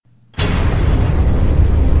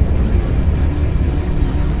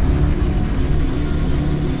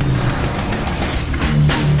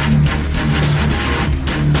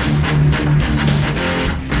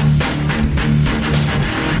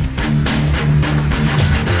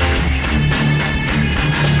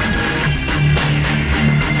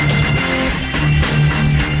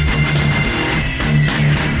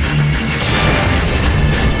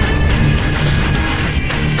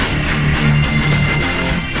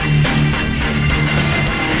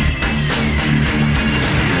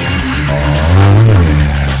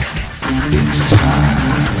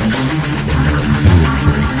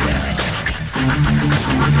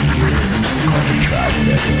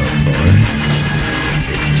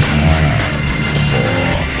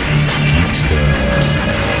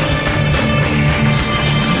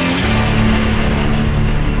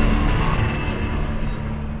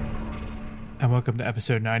welcome to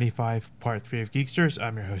episode 95, part 3 of Geeksters.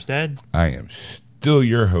 I'm your host, Ed. I am still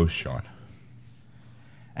your host, Sean.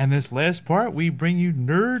 And this last part, we bring you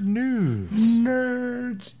nerd news.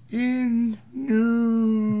 Nerds in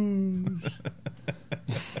news.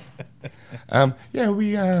 Well,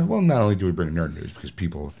 not only do we bring nerd news, because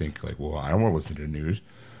people think, like, well, I don't want to listen to the news.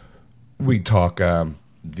 We talk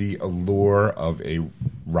the allure of a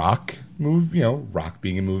rock movie, rock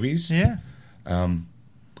being in movies. Yeah.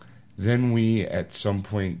 Then we, at some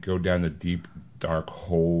point, go down the deep, dark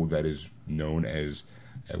hole that is known as,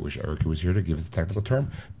 I wish Erica was here to give it the technical term,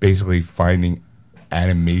 basically finding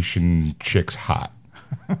animation chicks hot.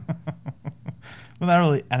 Well, not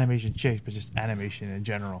really animation chicks, but just animation in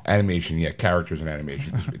general. Animation, yeah, characters in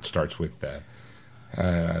animation. It starts with,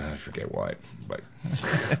 I forget what, but...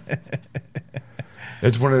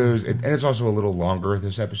 It's one of those, and it's also a little longer,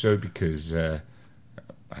 this episode, because I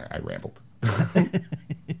rambled.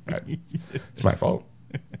 It's my fault.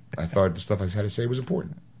 I thought the stuff I had to say was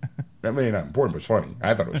important. I mean, not important, but it's funny.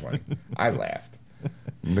 I thought it was funny. I laughed.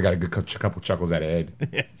 I got a good couple chuckles out of Ed.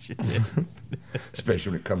 Yeah, she did.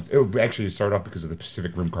 Especially when it comes... It would actually start off because of the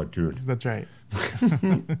Pacific Rim cartoon. That's right.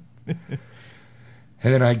 And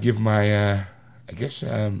then I give my...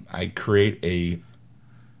 I create a...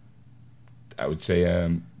 I would say...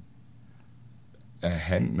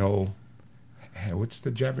 what's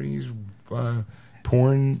the Japanese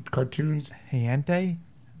porn cartoons? Hentai?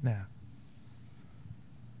 No.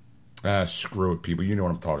 Screw it, people. You know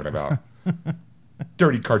what I'm talking about.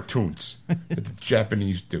 Dirty cartoons that the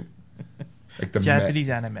Japanese do. Like the Japanese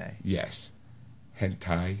anime. Yes.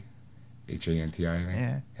 Hentai. Hanti.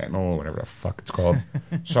 Yeah. Hentai, whatever the fuck it's called.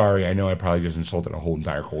 Sorry, I know I probably just insulted a whole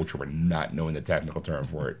entire culture by not knowing the technical term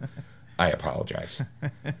for it. I apologize.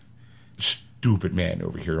 Stupid man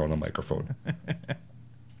over here on the microphone.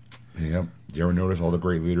 Yep. You ever notice all the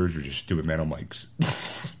great leaders are just stupid men on mics?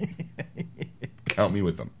 Count me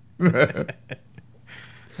with them.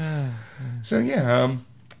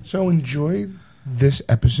 So enjoy this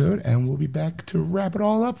episode, and we'll be back to wrap it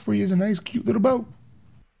all up for you as a nice, cute little bow.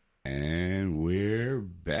 And we're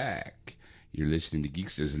back. You're listening to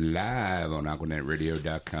Geeksters live on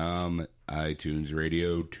AquanetRadio.com, iTunes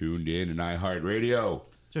Radio, Tuned In, and iHeartRadio.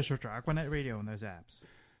 Just search for Aquanet Radio on those apps.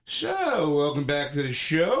 So, welcome back to the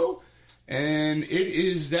show. And it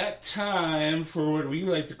is that time for what we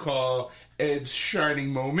like to call Ed's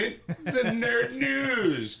shining moment, the Nerd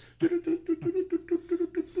News.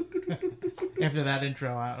 After that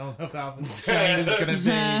intro, I don't know how shining is going to be.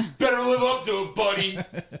 Better live up to it, buddy.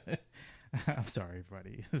 I'm sorry,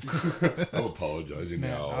 buddy. I'm apologizing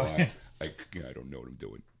now. I don't know what I'm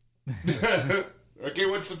doing. Okay,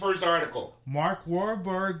 what's the first article? Mark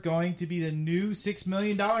Wahlberg going to be the new $6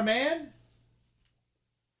 Million Man?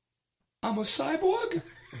 I'm a cyborg?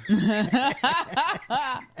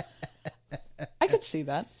 I could see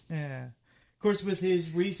that. Yeah. Of course, with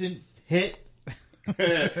his recent hit...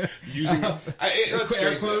 Using let's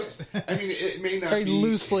air face quotes. It. I mean, it may not Very be...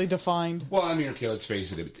 loosely defined. Well, I mean, okay, let's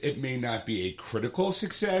face it. It may not be a critical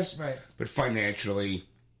success, right? But financially,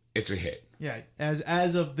 it's a hit. Yeah.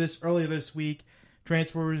 As of earlier this week,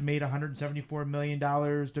 Transformers made $174 million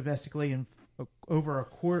domestically and over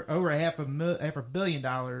half a billion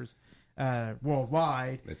dollars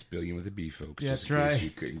worldwide. That's billion with a B, folks. Yeah, just in case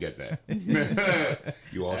you couldn't get that.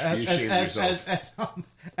 You all should be ashamed of yourself.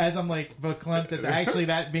 As I'm like verklempt that actually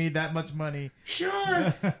that made that much money.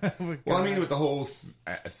 Sure. Well, I mean, with the whole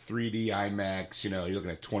 3D IMAX, you're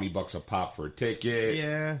looking at $20 a pop for a ticket.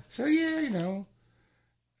 Yeah. So yeah,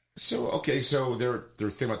 So okay, so they're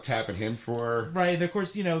thinking about tapping him for right. And of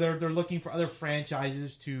course, they're looking for other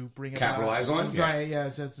franchises to bring capitalize on. Right, yeah.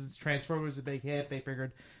 Since Transformers was a big hit, they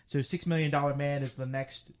figured $6 Million Man is the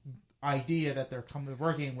next idea that they're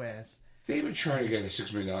working with. They've been trying to get a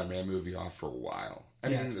 $6 Million Man movie off for a while. I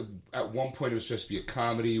mean, at one point it was supposed to be a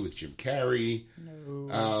comedy with Jim Carrey.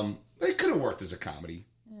 No. It could have worked as a comedy.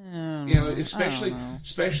 Especially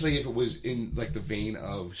if it was in like the vein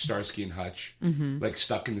of Starsky and Hutch, like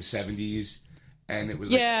stuck in the 70s, and it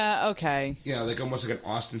was okay, like almost like an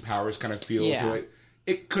Austin Powers kind of feel to it.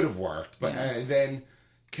 It could have worked, but then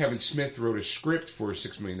Kevin Smith wrote a script for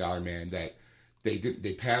 $6 Million Man that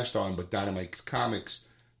they passed on, but Dynamite Comics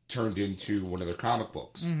turned into one of their comic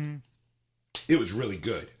books. Mm-hmm. It was really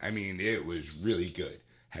good. I mean, it was really good.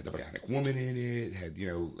 Had the Bionic Woman in it. Had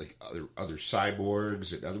like other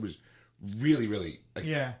cyborgs. It was really, really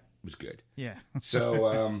it was good. Yeah.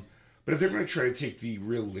 So, but if they're going to try to take the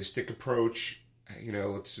realistic approach,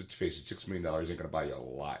 let's face it, $6 million ain't going to buy you a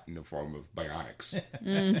lot in the form of bionics.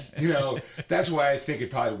 That's why I think it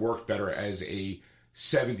probably worked better as a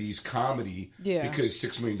 '70s comedy. Yeah. Because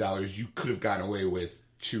 $6 million, you could have gotten away with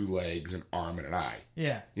 2 legs, an arm, and an eye.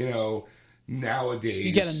 Yeah. You know, nowadays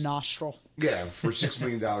You get a nostril. Yeah, for $6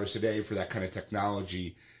 million today for that kind of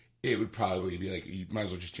technology, it would probably be like you might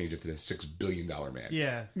as well just change it to the $6 billion man.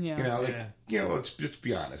 Yeah. Yeah. You know, like Yeah. you know, let's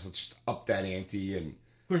be honest. Let's just up that ante and.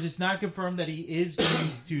 Of course, it's not confirmed that he is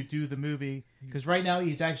going to do the movie because right now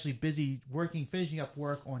he's actually busy finishing up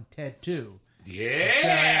work on Ted 2. Yeah! So,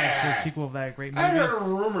 yeah, it's the sequel of that great movie. I heard a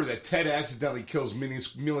rumor that Ted accidentally kills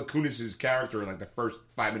Mila Kunis' character in like the first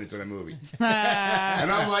 5 minutes of the movie.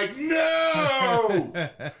 And I'm like, no!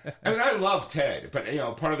 I mean, I love Ted, but, you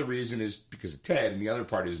know, part of the reason is because of Ted, and the other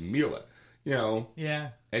part is Mila. You know?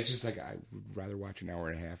 Yeah. It's just like, I would rather watch an hour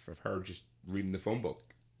and a half of her just reading the phone book.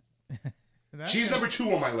 She's number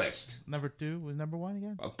 2 on my list. Number 2 was number 1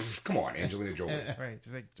 again? Come on, Angelina Jolie. Right,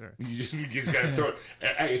 just make sure. You just gotta throw it.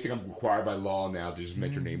 I think I'm required by law now to just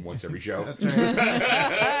mention your name once every show. That's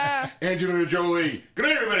right. Angelina Jolie. Good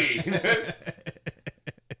night, everybody.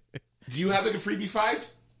 Do you have like a freebie 5?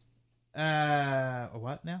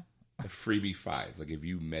 What now? A freebie 5. Like if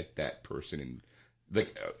you met that person and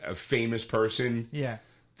like a famous person, Yeah.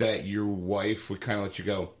 that your wife would kind of let you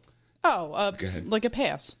go. Oh, Go ahead. like a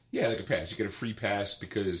pass. Yeah, like a pass. You get a free pass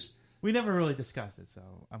because. We never really discussed it, so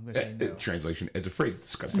I'm going to say no. Translation is afraid to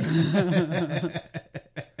discuss that.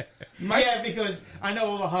 Yeah, because I know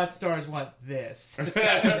all the hot stars want this.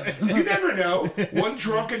 You never know. One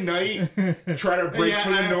drunken night, try to break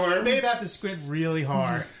from the norm. They'd have to squint really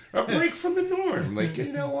hard. A break from the norm. Like,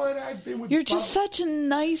 you know what? I've been with You're just such a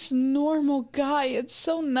nice, normal guy. It's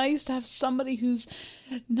so nice to have somebody who's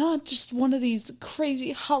not just one of these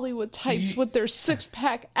crazy Hollywood types with their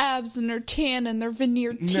 6-pack abs and their tan and their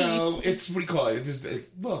veneer teeth. No, it's what do you call it? It's just,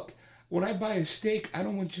 look, when I buy a steak, I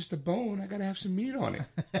don't want just a bone. I gotta have some meat on it.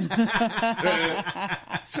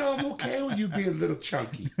 So I'm okay with you being a little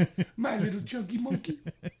chunky, my little chunky monkey.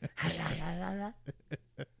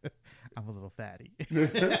 I'm a little fatty.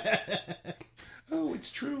 Oh,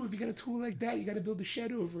 it's true. If you got a tool like that, you got to build a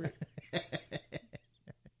shed over it.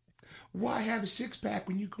 Why have a 6-pack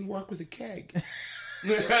when you can work with a keg?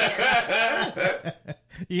 You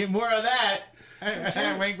get more of that.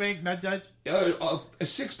 Wink, wink, not judge. A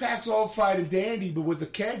 6-pack's all fine and dandy, but with a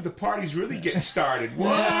keg, the party's really getting started.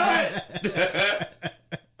 What?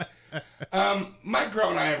 My girl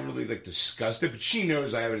and I haven't really discussed it, but she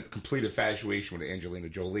knows I have a complete infatuation with Angelina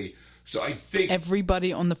Jolie. So I think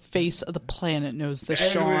Everybody on the face of the planet knows this,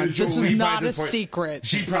 Angelina Sean. This is Jolie, by not a this point, secret.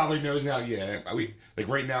 She probably knows now. Yeah,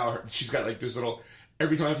 right now she's got this little.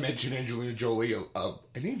 Every time I mention Angelina Jolie, an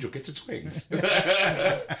angel gets its wings,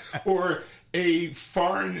 or a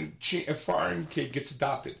foreign kid gets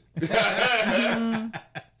adopted.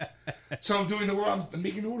 So I'm doing the world. I'm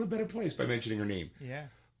making the world a better place by mentioning her name. Yeah.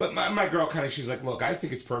 But my girl she's like, look, I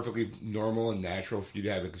think it's perfectly normal and natural for you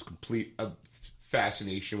to have this complete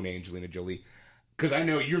fascination with Angelina Jolie. Because I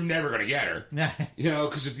know you're never going to get her.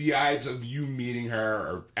 Because the odds of you meeting her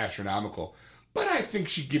are astronomical. But I think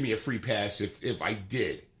she'd give me a free pass if I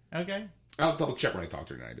did. Okay. I'll double check when I talk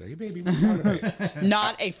to her tonight. I'd be like, hey, baby, what's going on?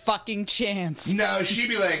 Not a fucking chance. No, she'd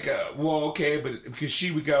be like, well, okay, but because she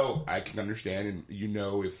would go, I can understand, and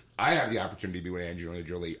if I have the opportunity to be with Angelina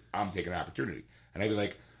Jolie, I'm taking an opportunity. And I'd be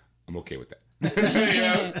like, I'm okay with that.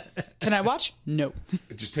 Can I watch? No.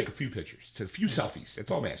 Just take a few pictures, a few selfies. That's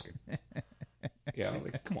all I'm asking.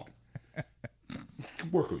 Come on.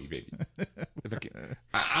 Work with me, baby. If I can.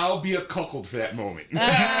 I'll be a cuckold for that moment.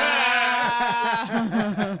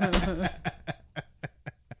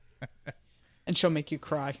 And she'll make you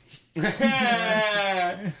cry.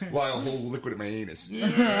 While I'll hold liquid in my anus. Yeah,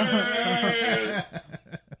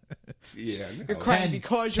 no. You're crying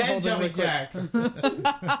because you're 10 holding jumping liquid. jacks.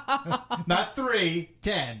 Not 3,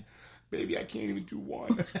 10. Baby, I can't even do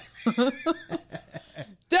one. Do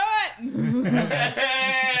it!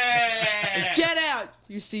 Get out!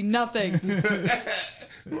 You see nothing.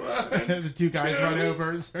 The 2 guys run over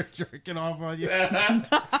and start jerking off on you.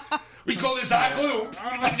 We call this hot glue.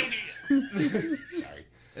 Sorry.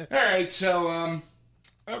 All right, so,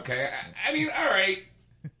 okay. I mean, all right.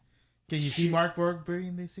 Can you see Mark Wahlberg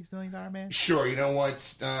being the $6 million man? Sure, you know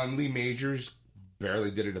what? Lee Majors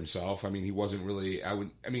barely did it himself. I mean, he wasn't really,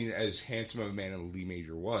 as handsome of a man as Lee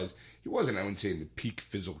Major was, he wasn't, I wouldn't say, in the peak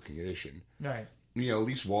physical condition. Right. At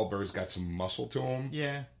least Wahlberg's got some muscle to him.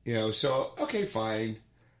 Yeah. So, okay, fine.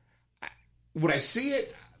 Would I see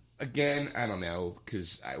it? Again, I don't know,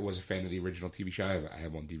 because I was a fan of the original TV show. I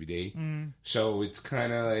have on DVD. So it's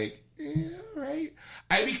kind of like, all right.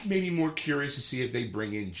 I'd be maybe more curious to see if they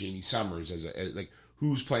bring in Jamie Summers as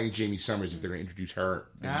who's playing Jamie Summers if they're going to introduce her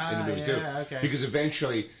in the movie too. Okay. Because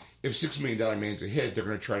eventually if $6 Million Man's a hit, they're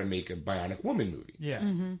going to try to make a Bionic Woman movie. Yeah.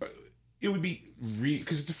 Mm-hmm. It would be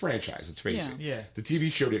because it's a franchise. Let's face it. Yeah. The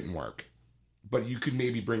TV show didn't work, but you could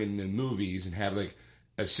maybe bring in the movies and have like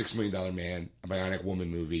a $6 Million Man, a Bionic Woman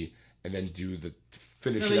movie, and then do the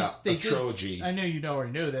finish it up a trilogy. I know you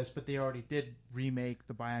already know this, but they already did remake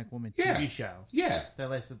the Bionic Woman TV show. Yeah, that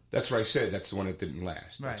lasted. That's what I said. That's the one that didn't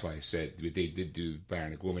last. Right. That's why I said they did do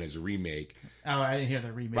Bionic Woman as a remake. Oh, I didn't hear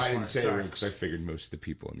the remake. But I didn't say it because I figured most of the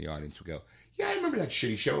people in the audience would go, "Yeah, I remember that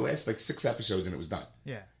shitty show. It lasted like 6 episodes and it was done."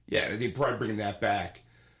 Yeah, they'd probably bring that back.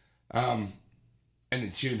 And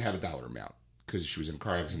then she didn't have a dollar amount because she was in a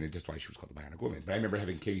car accident. That's why she was called the Bionic Woman. But I remember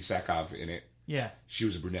having Katie Sackhoff in it. Yeah, she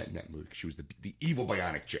was a brunette in that movie. She was the evil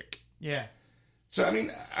Bionic chick. Yeah. So I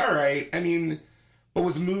mean, all right. I mean, but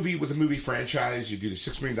with a movie franchise, you do the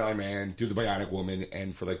 $6 Million Man, do the Bionic Woman,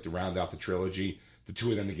 and for like to round out the trilogy, the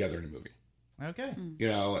two of them together in a movie. Okay. You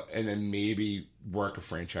know, and then maybe work a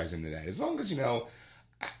franchise into that. As long as, you know,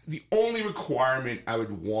 the only requirement I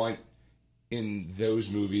would want in those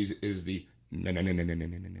movies is the no.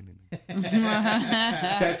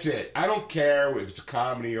 That's it. I don't care if it's a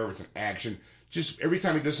comedy or if it's an action. Just every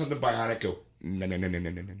time he does something bionic, go no.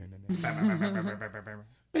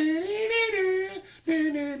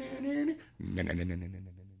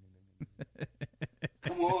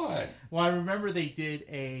 Come on. Well, I remember they did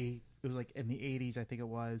it was like in the 80s, I think it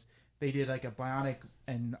was. They did like a Bionic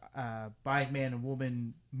and Bionic Man and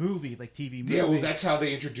Woman movie, like TV movie. Yeah, well, that's how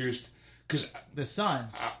they introduced the son.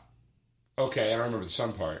 Okay, I don't remember the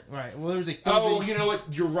son part. Right. Well, there was you know what?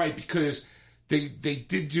 You're right because they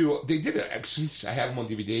did since I have them on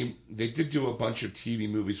DVD. They did do a bunch of TV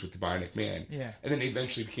movies with the Bionic Man. Yeah. And then they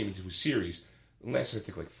eventually became into a series. It lasted, I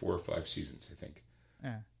think, like 4 or 5 seasons. I think.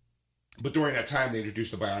 Yeah. But during that time, they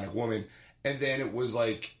introduced the Bionic Woman, and then it was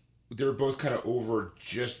like they were both kind of over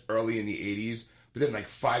just early in the 80s. But then, like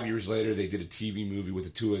 5 years later, they did a TV movie with the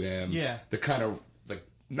two of them. Yeah. The kind of like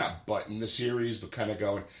not button the series, but kind of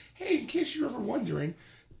going, hey, in case you're ever wondering,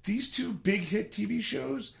 these two big hit TV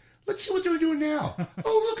shows, let's see what they're doing now.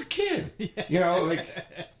 Oh, look, a kid. Yeah. You know, like.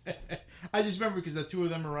 I just remember because the two of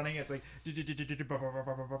them are running. It's like, you know,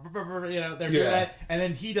 they're doing that, and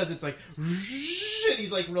then he does. It's like,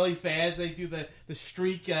 he's like really fast. They do the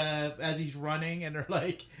streak as he's running, and they're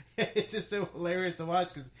like, it's just so hilarious to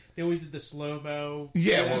watch because they always did the slow mo.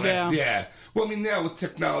 Yeah, well, I mean, now with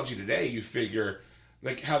technology today, you figure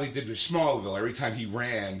like how they did with Smallville. Every time he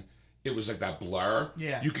ran, it was like that blur.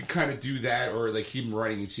 Yeah, you could kind of do that, or like him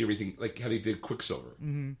running and see everything, like how they did Quicksilver.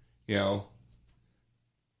 Mm-hmm. You know.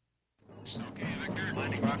 Okay, Victor.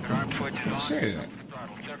 Landing rocket arm switches on. Say that.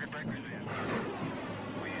 Circuit breakers in.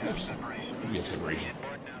 We have separation.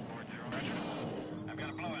 I've got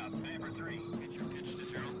a blowout. Neighbor 3. Get your pitch to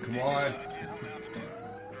 0. Come on.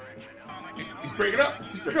 He's breaking up.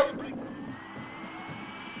 He's breaking up.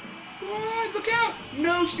 What? Look out!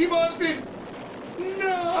 No, Steve Austin!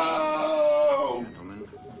 No! Gentlemen,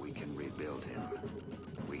 we can rebuild him.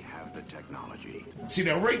 We have the technology. See,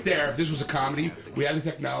 now right there, if this was a comedy, we have the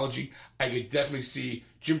technology, I could definitely see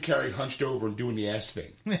Jim Carrey hunched over and doing the ass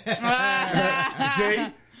thing. See?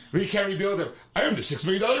 We can't rebuild him. I am the $6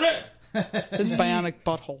 Million Man. His bionic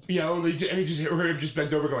butthole. You know, and he just heard him just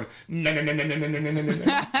bent over going, no.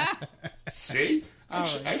 See?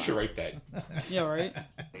 I should write that. Yeah, right?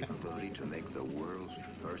 Capability to make the world's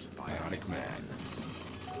first Bionic Man.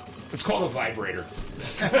 It's called a vibrator.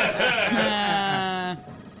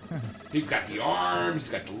 He's got the arm, he's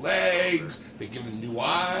got the legs, they give him a new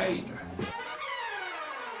eye.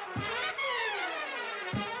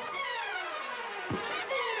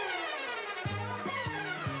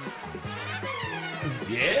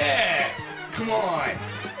 Yeah! Come on!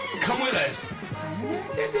 Come with us!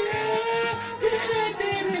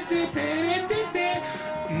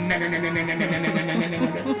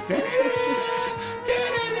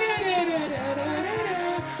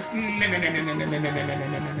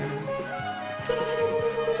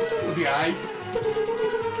 With the eye.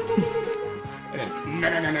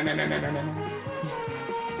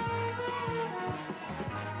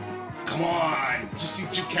 Come on! Just see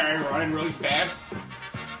Jim Carrey running really fast.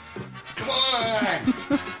 Come on!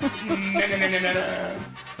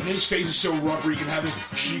 And his face is so rubbery, you can have his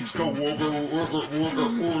cheeks go woggle.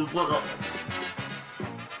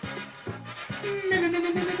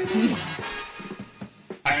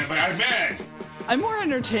 I am Bionic Man! I'm more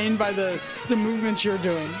entertained by the movements you're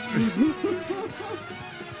doing.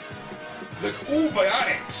 Like, ooh,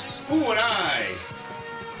 bionics! Ooh, an eye!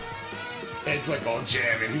 And it's like all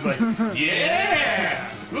jamming. He's like, yeah!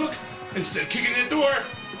 Look! Instead of kicking in the door,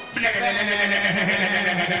 and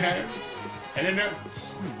then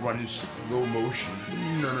running slow motion.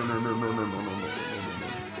 No.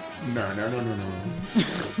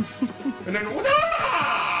 And then,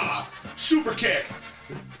 super kick.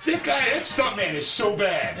 That stuntman is so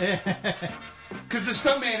bad. Because the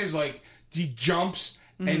stuntman is like, he jumps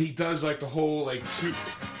and he does like the whole like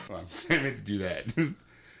I meant to do that.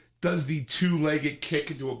 Does the two-legged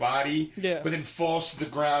kick into a body, but then falls to the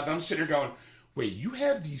ground. I'm sitting there going, wait, you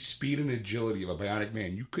have the speed and agility of a bionic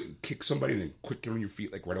man. You couldn't kick somebody and then quick get on your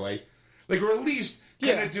feet like right away? Like, or at least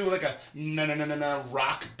kind of do like a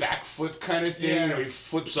rock backflip kind of thing. Yeah. You know, he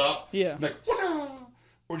flips up. Yeah. Like, wah!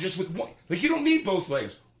 Or just with one. Like, you don't need both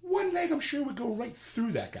legs. One leg, I'm sure, would go right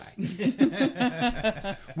through that guy.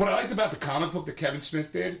 What I liked about the comic book that Kevin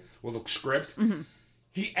Smith did, well, the script,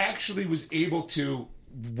 he actually was able to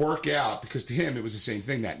work out, because to him it was the same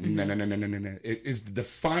thing, that no. It is the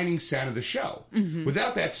defining sound of the show.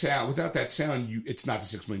 Without that sound, it's not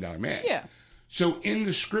the $6 Million Man. Yeah. So in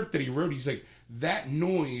the script that he wrote, he's like, that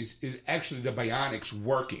noise is actually the bionics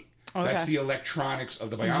working. Okay. That's the electronics of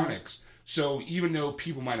the bionics. So even though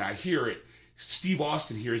people might not hear it, Steve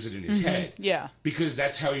Austin hears it in his head. Yeah. Because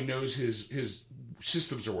that's how he knows his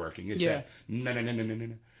systems are working. It's Yeah. that no.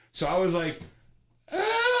 So I was like,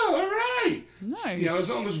 oh, all right. Nice. You know, as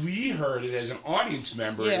long as we heard it as an audience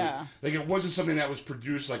member, Yeah. like it wasn't something that was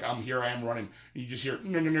produced like I am running. You just hear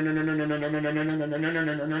you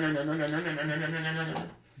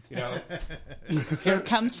know. Here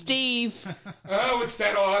comes Steve. Oh, it's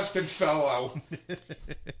that Austin fellow.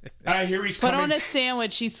 I hear he's Put coming. on a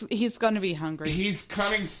sandwich. He's going to be hungry. He's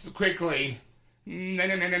coming quickly.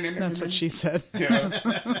 That's what she said. Yeah.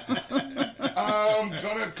 I'm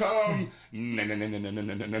gonna come.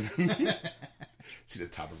 See the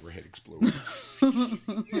top of her head explode.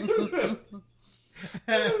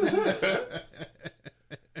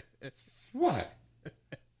 What?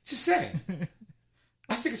 Just saying.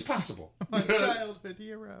 I think it's possible. My childhood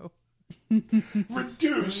hero.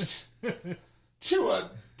 Reduced to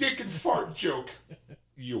a dick and fart joke.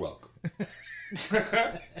 You're welcome.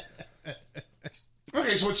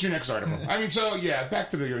 Okay, so what's your next article? I mean, so yeah, back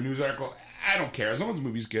to the news article. I don't care as long as the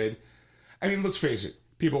movie's good. I mean, let's face it.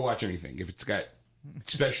 People watch anything if it's got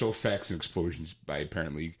special effects and explosions by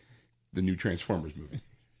apparently the new Transformers movie.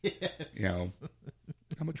 Yes. You know,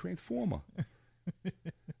 I'm a transformer.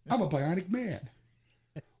 I'm a bionic man.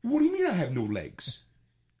 What do you mean I have no legs?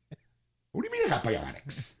 What do you mean I got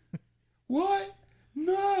bionics? What?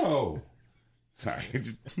 No. Sorry.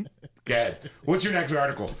 Gad, what's your next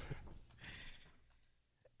article?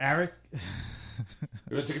 Eric.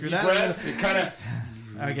 Take a deep breath. It kind of.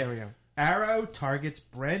 Okay, here we go. Arrow targets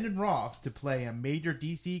Brandon Roth to play a major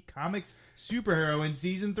DC Comics superhero in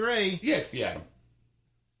season 3. Yeah, it's the Atom.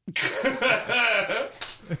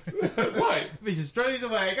 What? We just throw these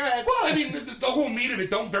away. Go ahead. Well, I mean, the whole meat of it,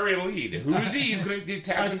 don't bury a lead. Who is he? He's going to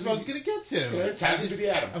tap That's into what I was going to get to. tap into the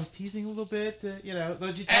Atom. I was teasing a little bit. You know,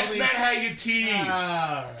 don't you tell That's me? not how you tease. All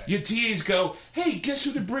right. You tease, go, hey, guess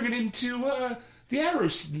who they're bringing into the Arrow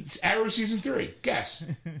season 3? Guess.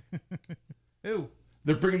 Who?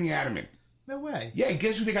 They're bringing the Atom in. No way. Yeah,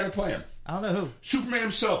 guess who they got to play him? I don't know who. Superman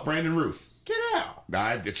himself, Brandon Ruth. Get out.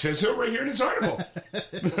 It says so right here in this article.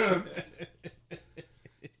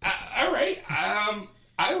 All right.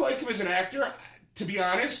 I like him as an actor. To be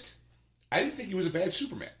honest, I didn't think he was a bad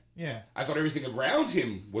Superman. Yeah. I thought everything around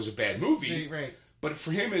him was a bad movie. Right. But for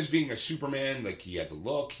him as being a Superman, like he had the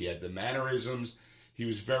look, he had the mannerisms, he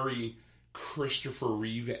was very Christopher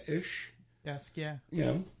Reeve-ish. Yes, yeah. You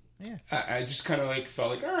know? Yeah. I just kind of like felt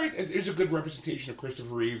like, all right, there's a good representation of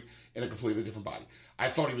Christopher Reeve in a completely different body. I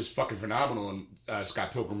thought he was fucking phenomenal in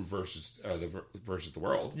Scott Pilgrim versus the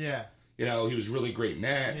World. Yeah. You know, he was really great in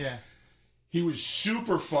that. Yeah. He was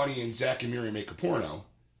super funny in Zack and Miri Make a Porno.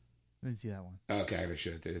 I didn't see that one. Okay, I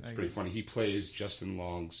should. It's pretty funny. He plays Justin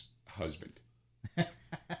Long's husband.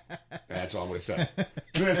 That's all I'm going to say.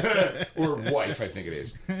 Or wife, I think it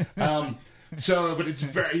is. But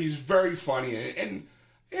he's very funny. And,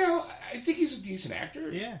 you know, I think he's a decent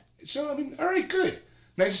actor. Yeah. So, I mean, all right, good.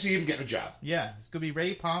 Nice to see him getting a job. Yeah. It's going to be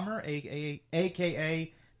Ray Palmer,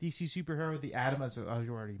 a.k.a. DC superhero, the Atom, as I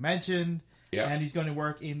already mentioned. Yeah. And he's going to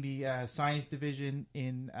work in the science division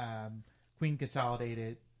in Queen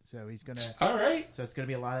Consolidated. So he's going to... All right. So it's going to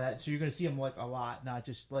be a lot of that. So you're going to see him like a lot, not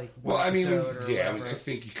just like Well, one I mean, episode or yeah, whatever. I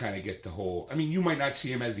think you kind of get the whole... I mean, you might not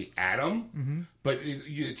see him as the Atom, but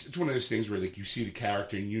it's one of those things where like you see the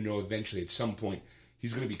character and you know eventually at some point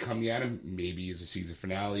he's going to become the Atom. Maybe as a season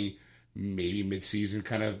finale, maybe mid-season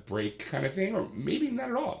kind of break kind of thing, or maybe not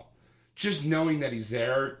at all. Just knowing that he's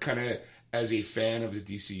there kind of as a fan of the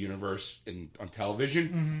DC universe on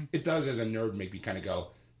television, it does as a nerd make me kind of go,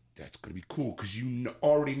 that's going to be cool because you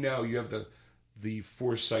already know you have the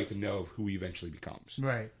foresight to know of who he eventually becomes.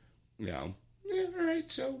 Right. You know, yeah, all right,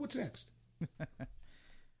 so what's next?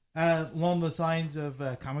 Along the lines of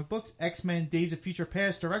comic books, X-Men Days of Future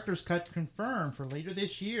Past director's cut confirmed for later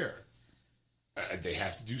this year. They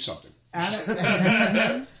have to do something.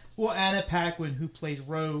 Anna Paquin, who played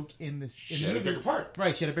Rogue in this... She had a bigger part.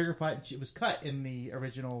 Right, she had a bigger part, and she was cut in the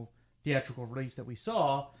original theatrical release that we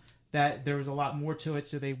saw, that there was a lot more to it,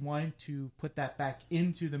 so they wanted to put that back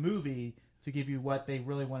into the movie to give you what they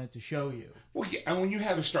really wanted to show you. Well, yeah, and when you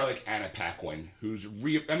have a star like Anna Paquin, who's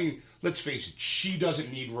I mean, let's face it, she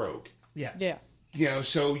doesn't need Rogue. Yeah. Yeah. You know,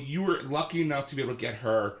 so you were lucky enough to be able to get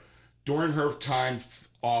her during her time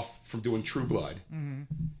off from doing True Blood. Mm-hmm.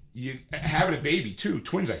 You having a baby too,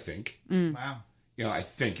 twins, I think. Wow. You know, I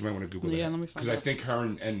think you might want to Google that. Let me find because I think her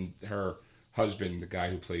and her husband, the guy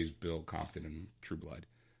who plays Bill Compton in True Blood,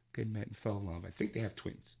 met and fell in love. I think they have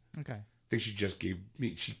twins. Okay. I think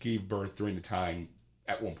she gave birth during the time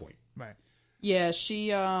at one point. Right. Yeah,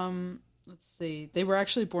 she, let's see. They were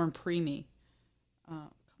actually born preemie. Come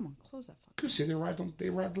on, close that fucking. Could say they arrived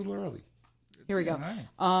a little early. Here we go.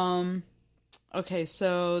 Right. Okay,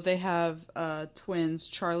 so they have twins,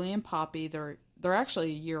 Charlie and Poppy. They're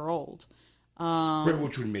actually a year old. Right,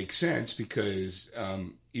 which would make sense because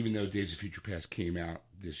even though Days of Future Past came out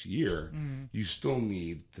this year, you still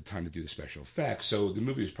need the time to do the special effects. So the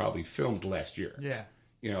movie was probably filmed last year. Yeah.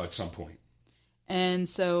 You know, at some point. And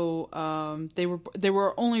so they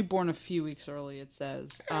were only born a few weeks early, it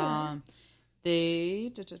says.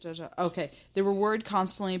 They were worried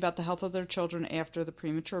constantly about the health of their children after the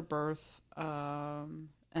premature birth.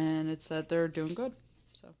 And it said they're doing good.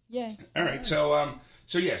 So, yay. All right. So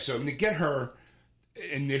to get her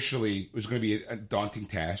initially was going to be a daunting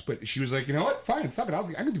task, but she was like, you know what? Fine, fuck it.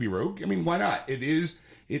 I'm going to be Rogue. I mean, why not? It is.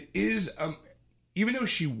 Even though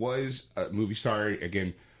she was a movie star,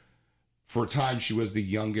 again, for a time she was the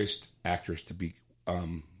youngest actress to be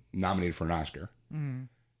nominated for an Oscar. Mm.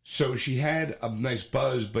 So she had a nice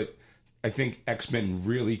buzz, but I think X-Men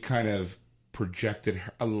really kind of projected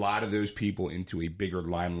a lot of those people into a bigger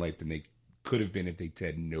limelight than they could have been if they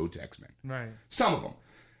said no to X-Men. Right. Some of them.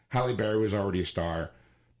 Halle Berry was already a star.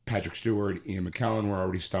 Patrick Stewart, Ian McKellen were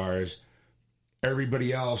already stars.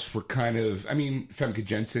 Everybody else were kind of... I mean, Famke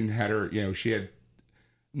Janssen had her... You know, she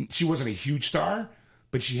wasn't a huge star,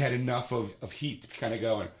 but she had enough of heat to kind of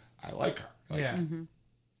go, and I like her. Yeah. Mm-hmm.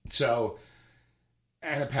 So,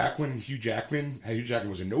 Anna Paquin and Hugh Jackman... Hugh Jackman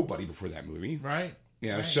was a nobody before that movie. Right. You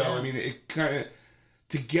know, right, so, yeah. I mean, it kind of...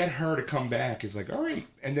 To get her to come back is like, all right.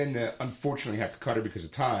 And then unfortunately have to cut her because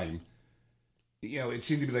of time. You know, it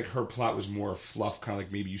seemed to be like her plot was more fluff, kind of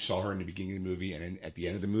like maybe you saw her in the beginning of the movie and then at the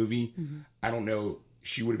end of the movie. Mm-hmm. I don't know.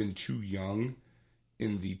 She would have been too young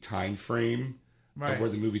in the time frame of where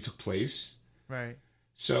the movie took place. Right.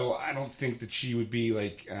 So I don't think that she would be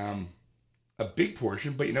like a big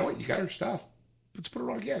portion. But you know what? You got her stuff. Let's put it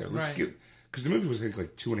all together. Let's get... Because the movie was, I think,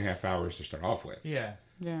 like 2.5 hours to start off with. Yeah.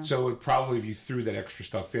 Yeah. So it probably, if you threw that extra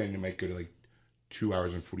stuff in, it might go to like 2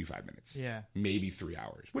 hours and 45 minutes. Yeah. Maybe 3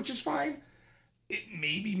 hours, which is fine. It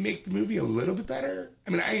maybe make the movie a little bit better. I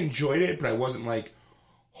mean, I enjoyed it, but I wasn't like,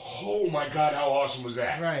 oh my God, how awesome was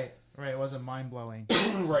that? Right. Right. It wasn't mind-blowing.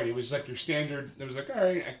 Right. It was like your standard. It was like, all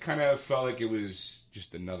right, I kind of felt like it was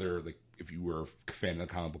just another, like, if you were a fan of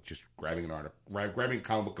the comic book, just grabbing an article, grabbing a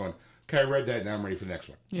comic book going, okay, I read that, now I'm ready for the next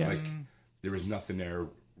one. Yeah. Like, there was nothing there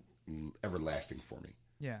everlasting for me.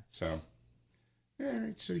 Yeah. So, all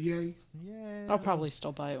right, so yay. Yeah. I'll probably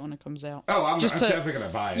still buy it when it comes out. Oh, I'm definitely going to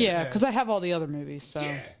buy it. Yeah, because I have all the other movies. So.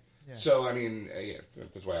 Yeah. So, I mean,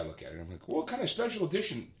 that's why I look at it. I'm like, what kind of special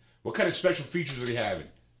edition, what kind of special features are they having?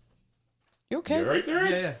 You okay? You right there?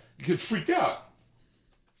 Yeah. You get freaked out.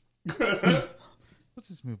 Let's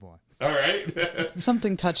just move on. All right.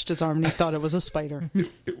 Something touched his arm and he thought it was a spider.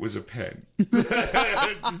 It was a pen.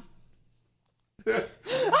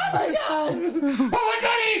 Oh my God! Oh my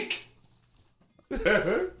God, ink!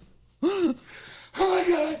 Oh my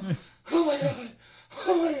God! Oh my God!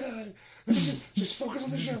 Oh my God! Just focus on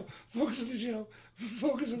the show. Focus on the show.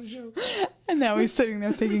 Focus on the show. And now he's sitting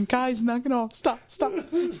there thinking, guys, knock it off. Stop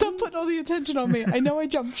putting all the attention on me. I know I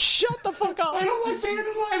jumped. Shut the fuck up. I don't like being in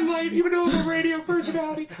the limelight, even though I'm a radio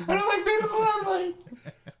personality. I don't like being in the limelight.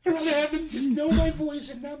 I'd rather have them just know my voice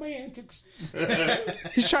and not my antics.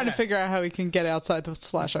 He's trying to figure out how he can get outside the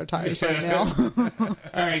slash our tires right now. All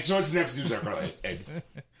right, so what's the next news article, Ed?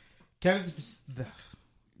 Kevin,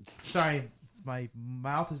 sorry, my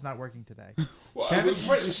mouth is not working today. Well, Kevin?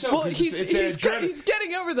 rightly so. Well, 'cause he's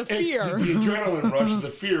getting over the It's fear. the adrenaline rush of the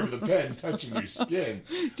fear of the pen touching your skin.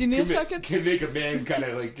 Do you need a second? Can make a man kind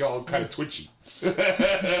of like all kind of twitchy.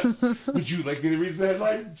 Would you like me to read the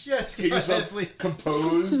headline? Yes, Get go ahead, yourself please.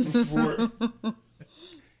 composed before.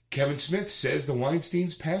 Kevin Smith says the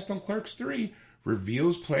Weinsteins passed on Clerks 3,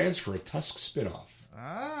 reveals plans for a Tusk spinoff.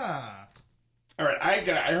 Ah. All right,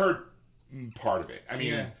 I heard part of it. I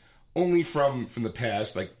mean, only from the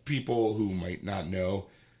past, like people who might not know,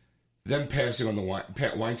 them passing on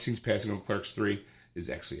Weinstein's passing on Clerks 3 is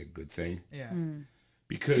actually a good thing. Yeah.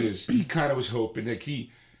 Because he kind of was hoping, like he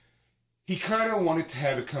kind of wanted to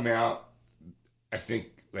have it come out, I think,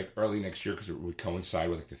 like early next year because it would coincide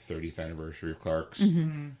with like the 30th anniversary of Clerks.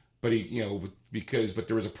 Mm-hmm. But but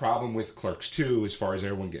there was a problem with Clerks 2 as far as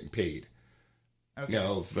everyone getting paid. Okay. You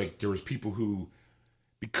know, like there was people who,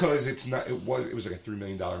 because it was like a $3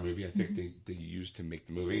 million movie. I think they used to make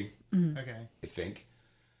the movie. Okay. I think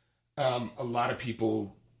a lot of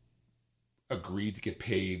people agreed to get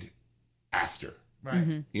paid after.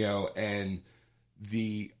 Right. You know, and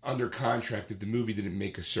under contract, if the movie didn't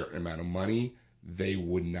make a certain amount of money, they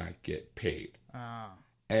would not get paid. Ah.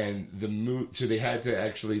 And so they had to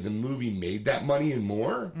actually, the movie made that money and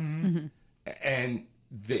more. Mm-hmm. And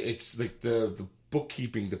it's like the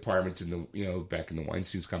bookkeeping departments back in the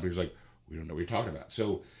Weinstein's company was like, we don't know what you're talking about.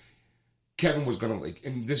 So Kevin was going to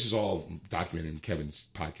and this is all documented in Kevin's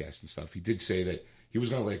podcast and stuff. He did say that he was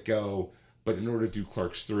going to let go, but in order to do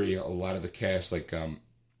Clerks 3, a lot of the cast, like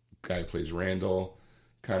guy who plays Randall,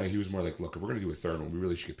 he was more like, look, if we're going to do a third one, we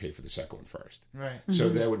really should get paid for the second one first. Right. So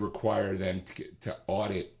that would require them to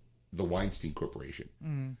audit the Weinstein Corporation.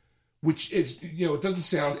 Mm-hmm. Which is, it doesn't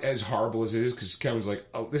sound as horrible as it is because Kevin's like,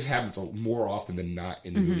 oh, this happens more often than not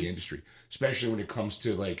in the movie industry, especially when it comes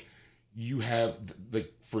to like, you have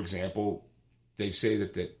like, for example, they say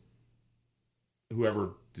that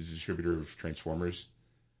whoever the distributor of Transformers,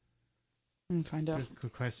 Find out.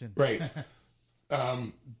 Good question. right?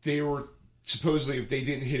 They were supposedly, if they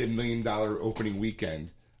didn't hit $1 million opening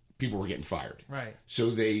weekend, people were getting fired. Right. So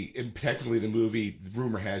technically the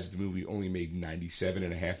rumor has the movie only made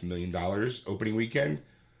 $97.5 million opening weekend,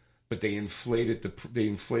 but they inflated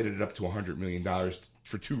it up to $100 million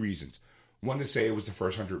for two reasons. One, to say it was the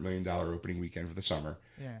first $100 million opening weekend for the summer,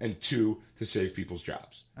 and two, to save people's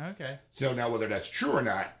jobs. Okay. So now whether that's true or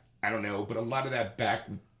not, I don't know, but a lot of that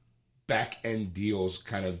back end deals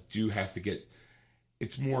kind of do have to get,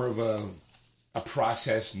 it's more of a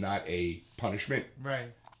process, not a punishment.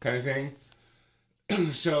 Right. Kind of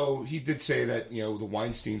thing. So he did say that, the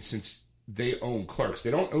Weinsteins, since they own Clerks, they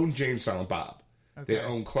don't own Jay and Silent Bob. Okay. They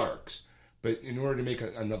own Clerks. But in order to make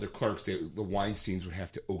another Clerks, the Weinsteins would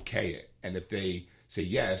have to okay it. And if they say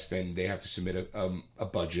yes, then they have to submit a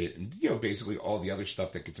budget and, basically all the other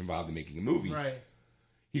stuff that gets involved in making a movie. Right.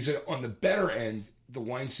 He said on the better end, the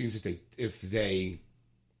Weinsteins, if they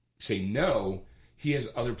say no, he has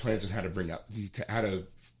other plans on how to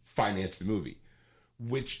finance the movie.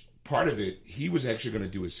 Which part of it, he was actually going to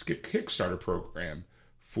do a Kickstarter program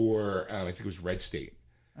for, I think it was Red State.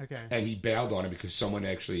 Okay. And he bailed on it because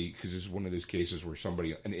because it's one of those cases where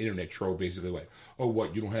an internet troll basically went, oh,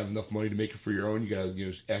 what, you don't have enough money to make it for your own? You got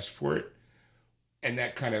to ask for it? And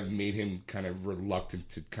that kind of made him kind of reluctant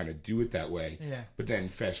to kind of do it that way. Yeah. But then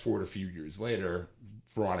fast forward a few years later,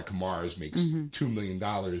 Veronica Mars makes $2 million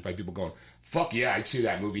by people going, fuck yeah, I'd see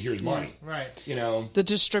that movie. Here's money. Right. The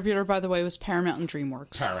distributor, by the way, was Paramount and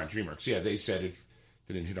DreamWorks. DreamWorks. Yeah, they said if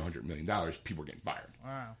they didn't hit $100 million, people were getting fired.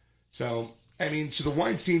 Wow. So, the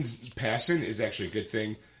Weinstein's passing is actually a good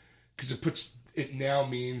thing because it now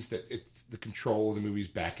means that the control of the movie's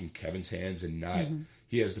back in Kevin's hands and not,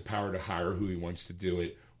 he has the power to hire who he wants to do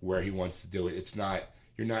it, where he wants to do it. It's not,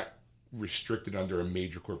 you're not restricted under a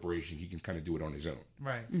major corporation. He can kind of do it on his own.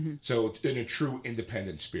 Right. So in a true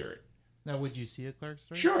independent spirit. Now, would you see a Clerks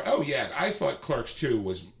 3? Sure. Oh, yeah. I thought Clerks 2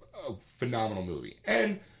 was a phenomenal movie.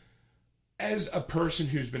 And as a person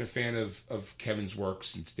who's been a fan of Kevin's work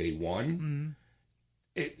since day one,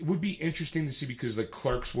 it would be interesting to see because like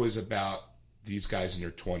Clerks was about these guys in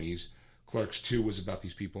their 20s. Clerks 2 was about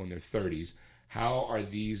these people in their 30s. How are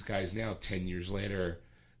these guys now, 10 years later?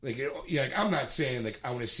 Like I'm not saying like I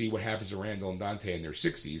want to see what happens to Randall and Dante in their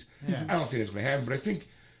 60s. Yeah. I don't think it's going to happen. But I think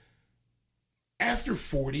after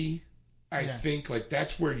 40, I think like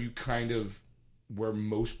that's where where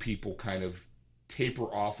most people kind of taper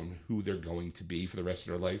off on who they're going to be for the rest of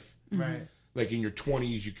their life. Right. Like in your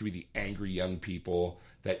 20s, you could be the angry young people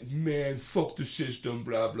that, man, fuck the system,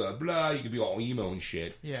 blah, blah, blah. You could be all emo and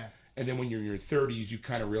shit. Yeah. And then when you're in your 30s, you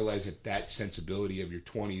kind of realize that sensibility of your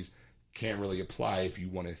 20s can't really apply if you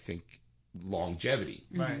want to think longevity.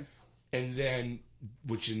 Right. And then,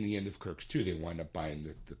 which in the end of Clerks 2, they wind up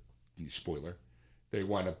buying the spoiler. They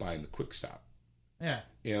wind up buying the Quick Stop. Yeah.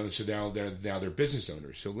 So now they're business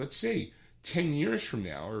owners. So let's say 10 years from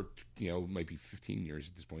now, or it might be 15 years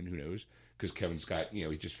at this point, who knows? Because Kevin's got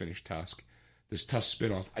he just finished Tusk. This Tusk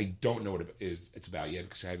spinoff, I don't know what it's about yet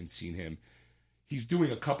because I haven't seen him. He's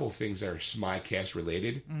doing a couple of things that are Smycast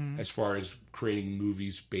related, as far as creating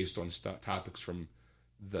movies based on topics from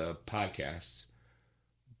the podcasts.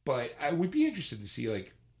 But I would be interested to see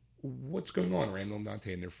what's going on. Randall and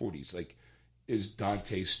Dante in their 40s, is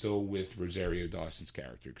Dante still with Rosario Dawson's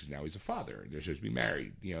character? Because now he's a father. They're supposed to be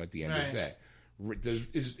married. At the end of that,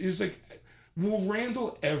 will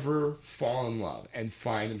Randall ever fall in love and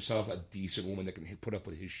find himself a decent woman that can put up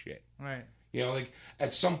with his shit? Right.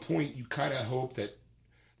 At some point, you kind of hope that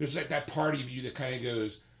there's that part of you that kind of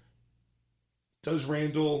goes, does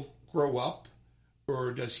Randall grow up,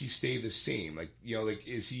 or does he stay the same?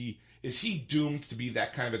 Is he doomed to be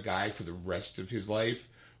that kind of a guy for the rest of his life,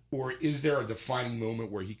 or is there a defining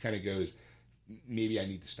moment where he kind of goes, maybe I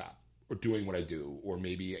need to stop, or doing what I do, or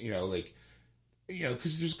maybe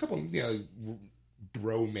because there's a couple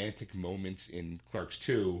romantic moments in Clerks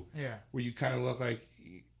 2, where you kind of look like,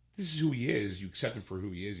 this is who he is. You accept him for who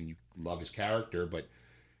he is, and you love his character, but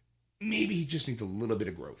maybe he just needs a little bit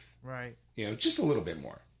of growth. Right. Just a little bit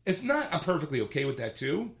more. If not, I'm perfectly okay with that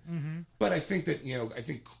too. Mm-hmm. But I think that, I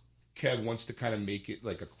think Kev wants to kind of make it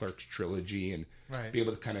like a Clerks trilogy and be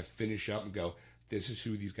able to kind of finish up and go, this is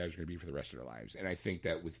who these guys are going to be for the rest of their lives. And I think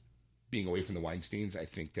that with being away from the Weinsteins, I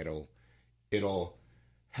think that it'll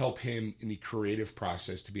help him in the creative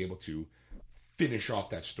process to be able to finish off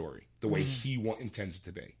that story the way he intends it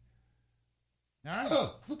to be. All right.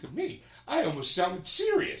 Oh, look at me. I almost sounded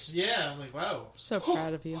serious. Yeah, I was like, wow. So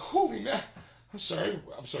proud of you. Holy man. I'm sorry.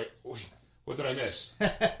 Wait, what did I miss?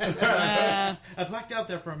 I blacked out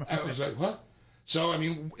there for a moment. I was like, what? So,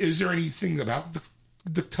 is there anything about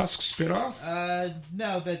the Tusk spinoff?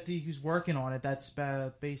 No, that he's working on it. That's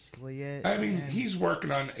basically it. He's working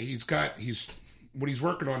on... What he's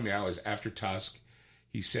working on now is after Tusk,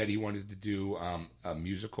 he said he wanted to do a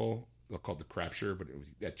musical called The Crapture, but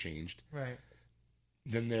that changed. Right.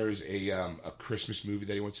 Then there's a Christmas movie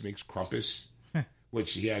that he wants to make, Krampus,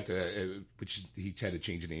 which he had to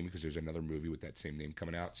change the name because there's another movie with that same name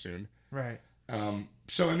coming out soon. Right.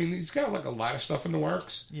 So he's got a lot of stuff in the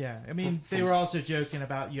works. Yeah, they were also joking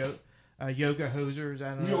about Yoga Hosers.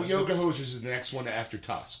 I don't know. Yoga Hosers is the next one after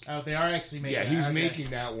Tusk. Oh, they are actually making. Yeah, he's making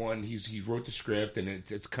that one. He wrote the script, and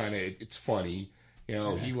it's kind of funny.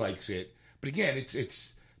 He likes it. But again,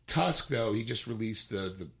 it's Tusk though. He just released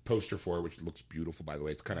the poster for it, which looks beautiful. By the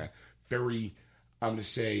way, it's kind of very, I'm going to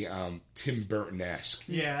say, Tim Burton-esque.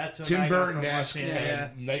 Yeah, that's what Tim Burton-esque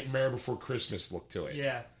and Nightmare Before Christmas look to it.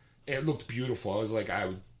 Yeah, it looked beautiful. I was like, I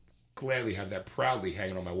would gladly have that proudly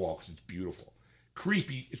hanging on my wall because it's beautiful,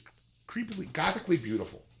 creepy. It's creepily, gothically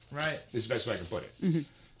beautiful. Right. Is the best way I can put it. Mm-hmm.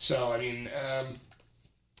 So, and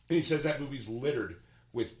he says that movie's littered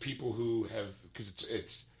with people who have, because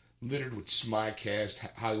it's littered with Smycast,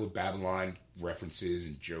 Hollywood Babylon references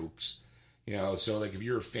and jokes. So if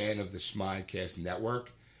you're a fan of the Smycast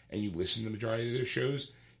network and you listen to the majority of their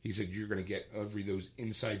shows, he said you're going to get every those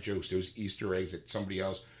inside jokes, those Easter eggs that somebody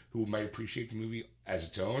else who might appreciate the movie as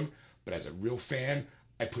its own, but as a real fan,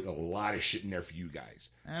 I put a lot of shit in there for you guys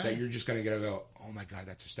that you're just going to go, oh my God,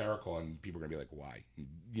 that's hysterical. And people are going to be like,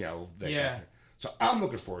 why? So I'm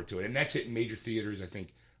looking forward to it. And that's hitting major theaters, I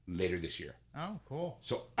think, later this year. Oh, cool.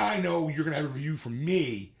 So I know you're going to have a review from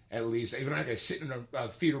me, at least, even though I'm going to sit in a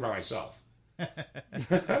theater by myself.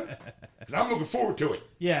 Because I'm looking forward to it.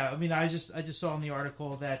 Yeah, I just saw in the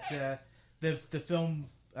article that the film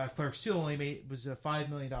Clerks 2 only was a $5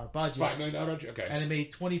 million budget. $5 million budget? Okay. And it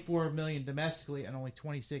made $24 million domestically and only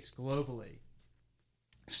 $26 globally.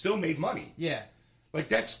 Still made money. Yeah.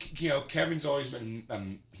 That's, Kevin's always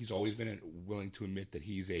been, he's always been willing to admit that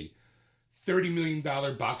he's a $30 million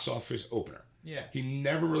box office opener. Yeah. He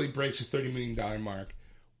never really breaks a $30 million mark.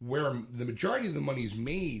 Where the majority of the money is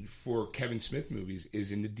made for Kevin Smith movies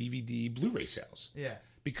is in the DVD Blu-ray sales. Yeah.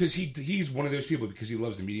 Because he's one of those people, because he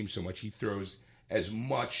loves the medium so much, he throws as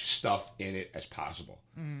much stuff in it as possible.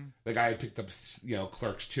 Mm-hmm. The guy picked up,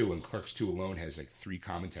 Clerks 2, and Clerks 2 alone has 3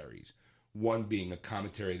 commentaries. One being a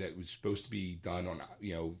commentary that was supposed to be done on,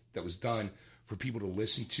 that was done for people to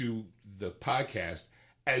listen to the podcast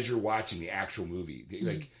as you're watching the actual movie.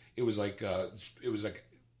 Mm-hmm. It was like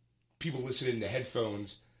people listening to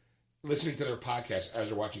headphones, listening to their podcast as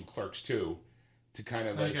they're watching Clerks 2 to kind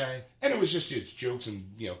of and it was just jokes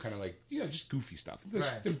and, just goofy stuff.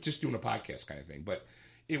 They're just doing a podcast kind of thing. But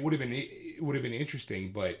it would have been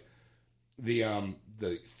interesting, but the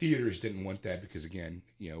theaters didn't want that because, again,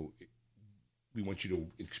 we want you to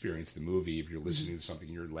experience the movie. If you're listening to something,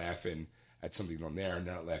 you're laughing at something on there and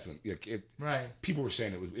not laughing. Right. People were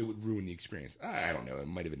saying it would ruin the experience. I don't know. It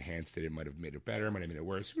might have enhanced it. It might have made it better. It might have made it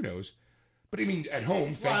worse. Who knows? But I mean, at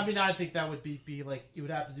home. I think that would be like you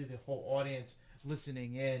would have to do the whole audience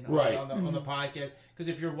listening in on the podcast, because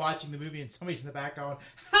if you're watching the movie and somebody's in the back going,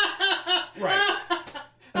 right,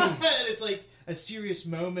 and it's like a serious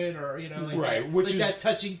moment, or that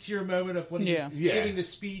touching tear moment of when he's giving the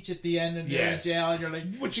speech at the end and you're in jail, and you're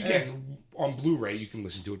like, which again on Blu-ray you can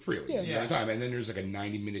listen to it freely, time. And then there's like a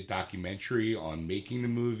 90-minute documentary on making the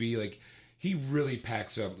movie. Like he really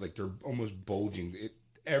packs up, like they're almost bulging.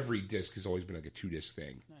 Every disc has always been like a 2-disc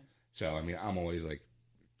thing. Nice. So I mean, I'm always like,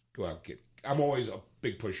 I'm always a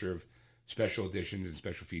big pusher of special editions and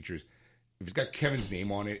special features. If it's got Kevin's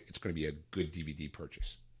name on it, it's going to be a good DVD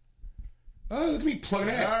purchase. Oh, look at me plug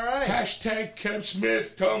that. All right. Hashtag Kevin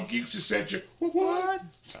Smith, Tom Geeks sent you. What?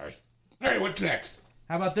 Sorry. All right, what's next?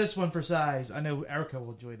 How about this one for size? I know Erica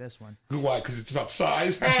will enjoy this one. Why? Because it's about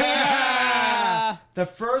size? The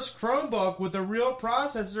first Chromebook with a real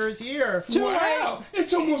processor is here. Wow.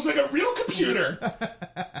 It's almost like a real computer.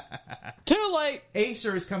 Too late.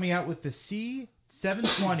 Acer is coming out with the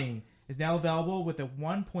C720. Is now available with a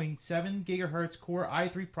 1.7 gigahertz Core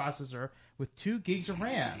i3 processor with 2 gigs of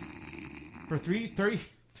RAM for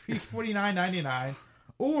 $349.99,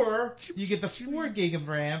 or you get the 4 gig of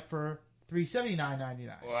RAM for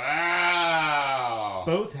 $379.99. Wow!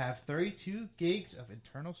 Both have 32 gigs of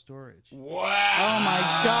internal storage. Wow! Oh my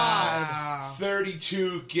god!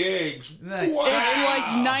 32 gigs. Wow. It's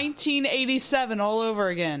like 1987 all over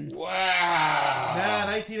again. Wow! Nah,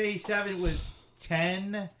 1987 was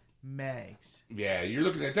 10 megs. Yeah, you're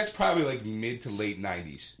looking at that's probably like mid to late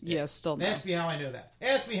 90s. Yeah, still no. Ask me how I know that.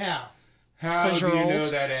 Ask me how. How do you know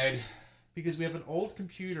that, Ed? Because we have an old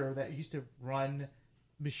computer that used to run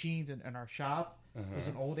machines in our shop. It was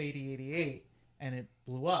an old 8088, and it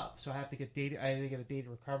blew up. So I had to get a data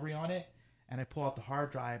recovery on it, and I pull out the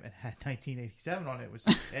hard drive and had 1987 on it. It was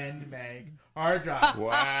a 10 meg hard drive.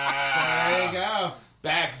 Wow! So there you go.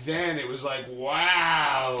 Back then, it was like,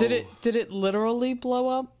 wow. Did it literally blow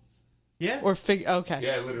up? Yeah. Or okay.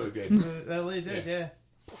 Yeah, it literally did. That literally did. Yeah.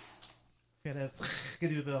 Could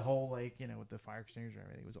do the whole with the fire extinguisher and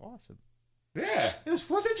everything. It was awesome. Yeah. It was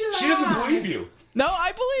 4th of July. She doesn't believe you. No,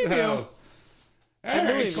 I believe you. All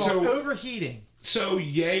right, so overheating. So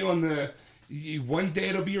yay on the one day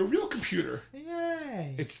it'll be a real computer.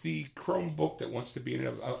 Yay! It's the Chromebook that wants to be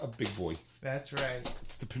a big boy. That's right.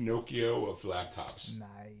 It's the Pinocchio of laptops.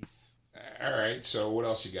 Nice. All right. So what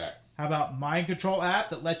else you got? How about Mind Control app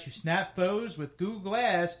that lets you snap photos with Google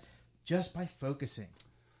Glass just by focusing?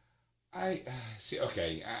 I see.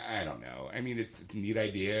 Okay, I don't know. I mean, it's a neat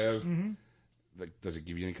idea. Mm-hmm. Like, does it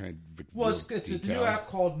give you any kind of well? It's a new app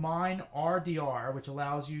called Mind RDR, which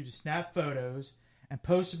allows you to snap photos and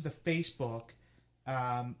post them to Facebook,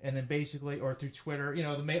 and then basically, or through Twitter.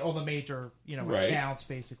 All the major accounts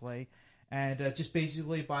basically, and just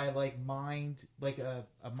basically by a mind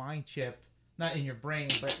chip. Not in your brain,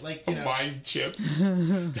 but mind chip.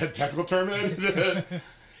 That technical term.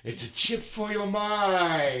 It's a chip for your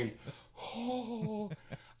mind. Oh,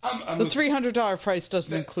 the $300 price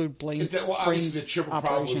doesn't include brain. Obviously, the chip will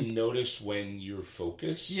probably notice when you're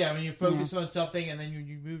focused. Yeah, when you focus on something, and then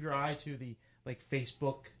you move your eye to the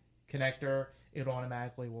Facebook connector, it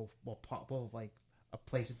automatically will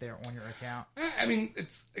place it there on your account. I mean,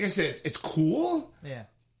 it's like I said, it's cool. Yeah.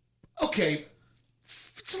 Okay.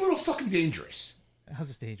 It's a little fucking dangerous.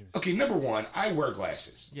 How's it dangerous? Okay, number one, I wear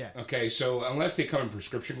glasses. Yeah. Okay, so unless they come in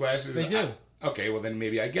prescription glasses. They do. Okay, well then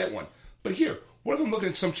maybe I get one. But here, what if I'm looking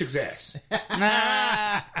at some chick's ass? All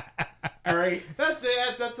right? That's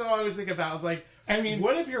it. That's what I always think about. It's like, I mean,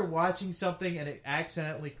 what if you're watching something and it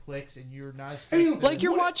accidentally clicks and you're not supposed to... Like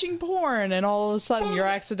you're watching porn and all of a sudden you're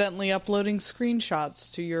accidentally uploading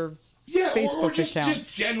screenshots to your... Facebook or just, account.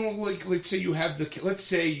 Just generally, let's say you have let's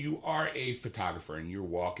say you are a photographer and you're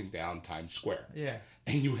walking down Times Square. Yeah.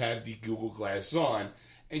 And you have the Google Glass on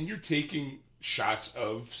and you're taking shots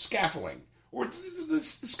of scaffolding or the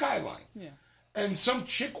skyline. Yeah. And some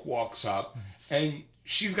chick walks up and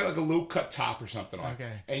she's got like a low cut top or something on.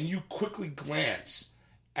 Okay. And you quickly glance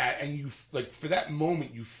and you for that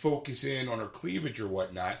moment you focus in on her cleavage or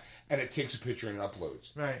whatnot, and it takes a picture and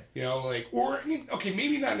uploads. Right. Or I mean, okay,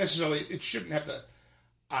 maybe not necessarily. It shouldn't have to.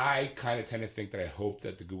 I kind of tend to think that I hope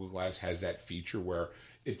that the Google Glass has that feature where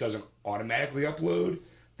it doesn't automatically upload.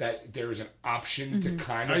 that there is an option to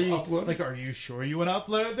kind of upload. Like, are you sure you want to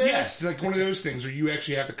upload this? Yes, like one of those things where you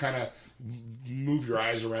actually have to kind of move your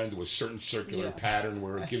eyes around to a certain circular pattern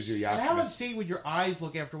where it gives you the option. I haven't seen what your eyes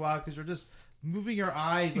look after a while because you're just moving your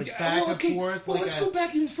eyes like back and forth. Well, let's go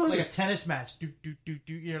back even further. Like a tennis match.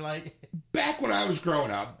 You're like... Back when I was growing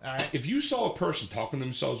up, right. If you saw a person talking to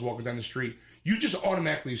themselves walking down the street, you just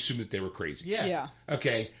automatically assumed that they were crazy. Yeah.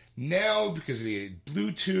 Okay. Now, because of the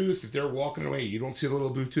Bluetooth, if they're walking away, you don't see the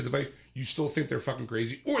little Bluetooth device, you still think they're fucking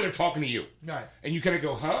crazy, or they're talking to you. Right. And you kind of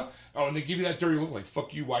go, huh? Oh, and they give you that dirty look like,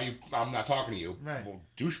 fuck you, why you? I'm not talking to you. Right. Well,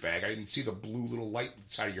 douchebag, I didn't see the blue little light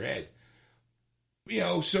inside of your head.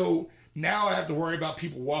 So now I have to worry about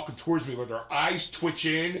people walking towards me with their eyes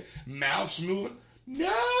twitching, mouths moving.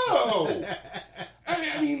 No!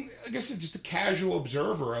 I mean, I guess it's just a casual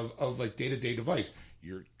observer of like day-to-day device.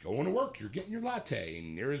 You're going to work, you're getting your latte,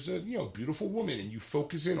 and there's a beautiful woman, and you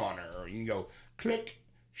focus in on her, and you go, click,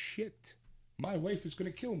 shit, my wife is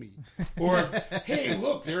going to kill me. Or, hey,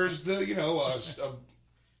 look, there's the,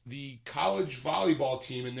 the college volleyball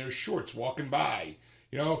team in their shorts walking by.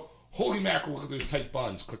 Holy mackerel, look at those tight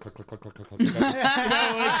buns. Click, click, click, click, click, click, click. God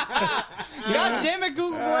damn it,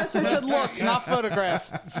 Google Glass. I said, look, not photograph.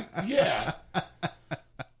 Yeah.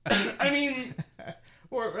 I mean...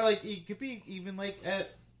 Or like, he could be even like a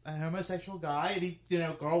homosexual guy, and he,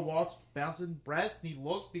 girl walks bouncing breast, and he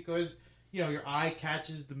looks because, your eye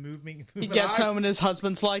catches the movement. He gets home, and his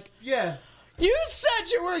husband's like, yeah. You said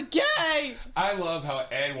you were gay! I love how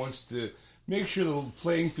Ed wants to make sure the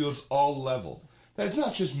playing field's all level. That's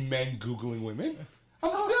not just men Googling women.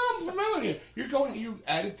 I'm promoting you. You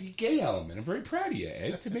added the gay element. I'm very proud of you,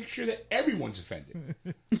 Ed, to make sure that everyone's offended.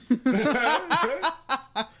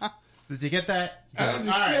 Did you get that? I'm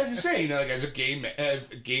just saying, as a gay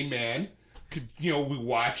man, could be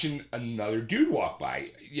watching another dude walk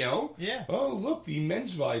by, Yeah. Oh, look, the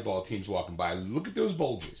men's volleyball team's walking by. Look at those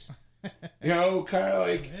bulges. Kind of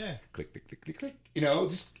like, click, click, click, click, click.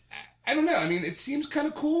 Just, I don't know. I mean, it seems kind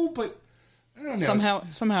of cool, but I don't know.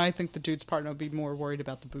 Somehow I think the dude's partner would be more worried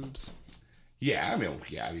about the boobs. Yeah, I mean,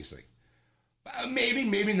 obviously.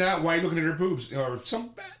 Maybe not. Why are you looking at her boobs? Or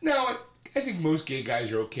no, I think most gay guys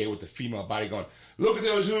are okay with the female body going, look at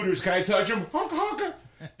those hooters, can I touch them? Honka, honka.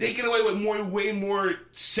 They get away with way more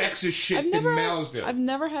sexist shit than males do. I've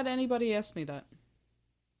never had anybody ask me that.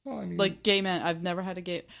 Well, I mean... Like gay men, I've never had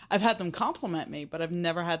I've had them compliment me, but I've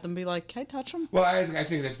never had them be like, can I touch them? Well, I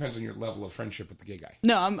think that depends on your level of friendship with the gay guy.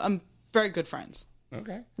 No, I'm very good friends.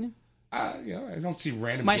 Okay. Yeah. I don't see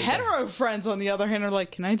random... My hetero friends, on the other hand, are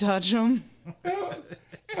like, can I touch them?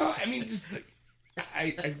 I mean, just...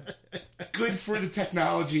 I good for the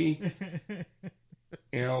technology.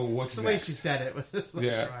 What's the next? way she said it was just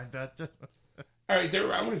like, All right,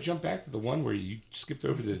 I want to jump back to the one where you skipped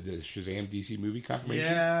over the Shazam DC movie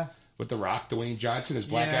confirmation. Yeah. With The Rock, Dwayne Johnson as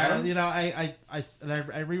Black Adam. I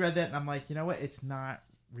reread that and I'm like, you know what? It's not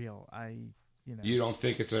real. You don't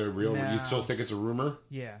think it's a real? No. You still think it's a rumor?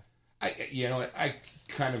 Yeah. I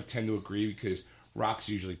kind of tend to agree because Rock's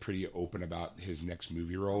usually pretty open about his next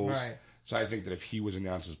movie roles. Right. So I think that if he was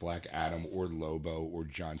announced as Black Adam or Lobo or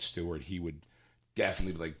Jon Stewart, he would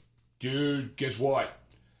definitely be like, dude, guess what?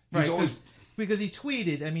 He's right, because he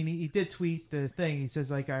tweeted. I mean, he did tweet the thing. He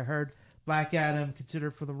says, like, I heard Black Adam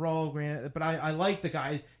considered for the role, granted, but I like the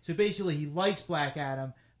guy. So basically, he likes Black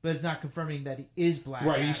Adam, but it's not confirming that he is Black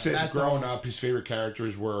Adam. Right, he said growing up, his favorite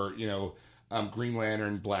characters were, Green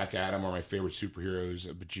Lantern, Black Adam are my favorite superheroes,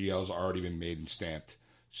 but GL's already been made and stamped.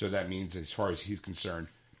 So that means, as far as he's concerned,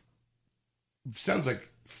 sounds like,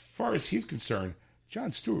 as far as he's concerned,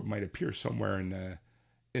 Jon Stewart might appear somewhere in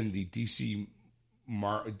the DC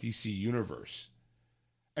universe.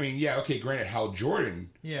 I mean, yeah, okay, granted, Hal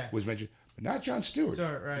Jordan was mentioned, but not Jon Stewart.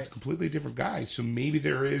 Right. It's a completely different guy. So maybe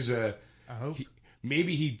there is I hope.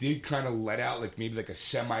 Maybe he did kind of let out maybe a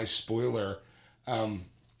semi-spoiler. I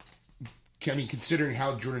mean, considering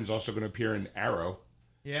Hal Jordan's also going to appear in Arrow.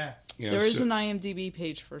 Yeah. There is an IMDb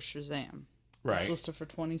page for Shazam. Right. It's listed for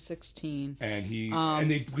 2016. And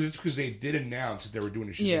because they did announce that they were doing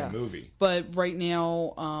a Shazam movie. But right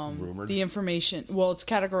now, rumored? The information, it's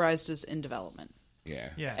categorized as in development. Yeah.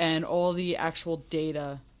 Yeah. And all the actual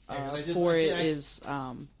data for it is,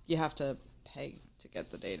 you have to pay to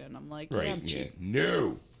get the data. And I'm like, right, I'm cheap.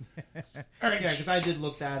 No. All right. Yeah, because I did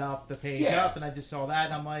look that up, the page up, and I just saw that,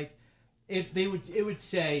 and I'm like, it would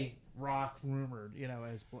say Rock rumored,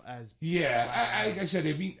 as yeah. Like I said,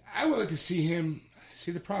 I would like to see him.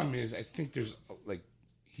 See, the problem is, I think there's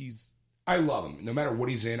I love him. No matter what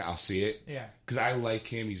he's in, I'll see it. Yeah. Because I like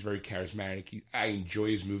him. He's very charismatic. I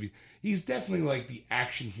enjoy his movies. He's definitely like the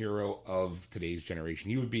action hero of today's generation.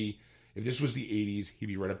 He would be, If this was the 80s, he'd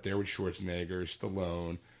be right up there with Schwarzenegger,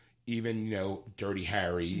 Stallone, even, Dirty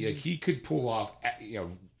Harry. Like, he could pull off,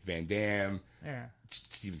 Van Damme,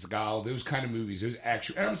 Steven Seagal, those kind of movies. Those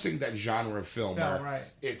action. I don't think that genre of film where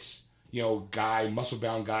it's,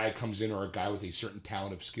 muscle-bound guy comes in, or a guy with a certain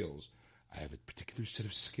talent of skills. I have a particular set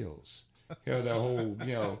of skills. The whole,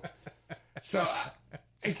 So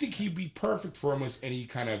I think he'd be perfect for almost any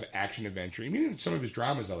kind of action adventure. I mean, some of his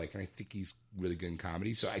dramas I like, and I think he's really good in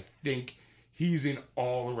comedy. So I think he's in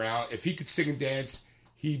all around. If he could sing and dance,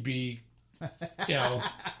 he'd be, He's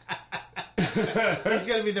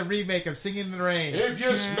going to be the remake of Singing in the Rain. If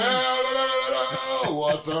you smell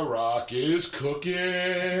what the Rock is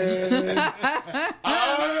cooking,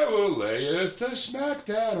 I will layeth the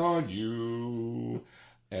smackdown on you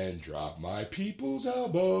and drop my people's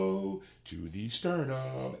elbow to the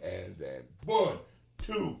sternum, and then 1,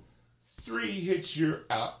 2, 3 hits you're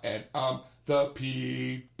out, and I'm the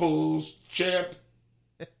people's champ.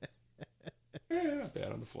 Not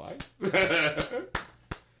bad on the fly.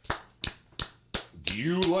 Do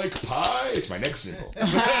you like pie? It's my next single.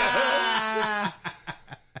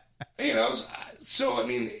 So I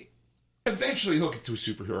mean, eventually he'll get to a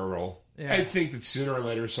superhero role. Yeah. I think that sooner or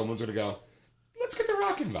later someone's going to go, let's get The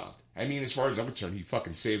Rock involved. I mean, as far as I'm concerned, he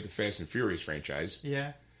fucking saved the Fast and Furious franchise.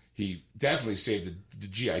 Yeah. He definitely saved the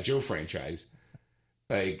G.I. Joe franchise.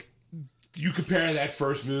 Like, you compare that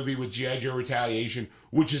first movie with G.I. Joe Retaliation,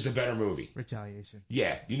 which is the better movie? Retaliation.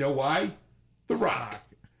 Yeah. You know why? The Rock.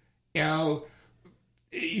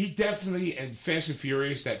 He definitely, and Fast and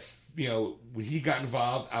Furious, that, when he got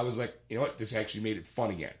involved, I was like, you know what, this actually made it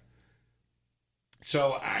fun again.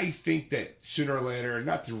 So I think that sooner or later,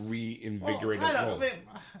 not to reinvigorate it. I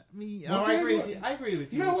agree with you. I agree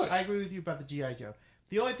with you. You know what? I agree with you about the G.I. Joe.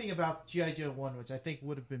 The only thing about G.I. Joe 1, which I think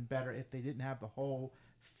would have been better if they didn't have the whole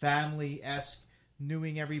family-esque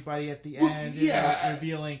knowing everybody at the end,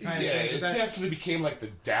 revealing kind of thing. It definitely became like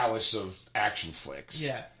the Dallas of action flicks.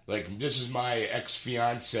 Yeah. Like, this is my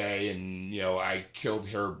ex-fiance, and, I killed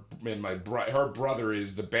her, and her brother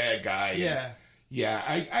is the bad guy. Yeah. Yeah,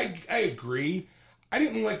 I agree. I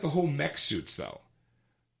didn't like the whole mech suits, though.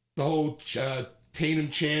 The whole Tatum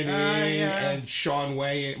Channing and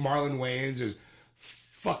Marlon Wayans as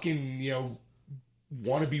fucking,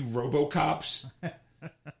 wannabe RoboCops.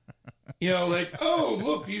 Like, oh,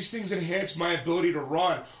 look, these things enhance my ability to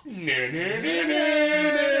run.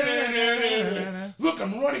 Look,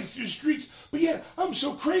 I'm running through streets, but yeah, I'm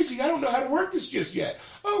so crazy, I don't know how to work this just yet.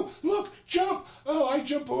 Oh, look, jump. Oh, I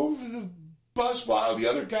jump over the bus while the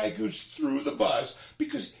other guy goes through the bus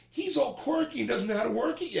because he's all quirky and doesn't know how to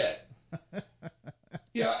work it yet.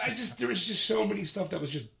 There was just so many stuff that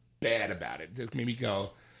was just bad about it. That made me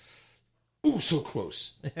go, ooh, so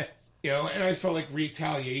close. And I felt like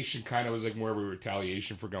Retaliation kind of was like more of a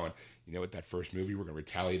retaliation for going, what, that first movie, we're going to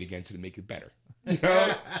retaliate against it and make it better.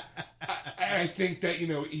 I think that,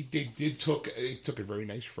 they took a very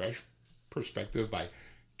nice, fresh perspective by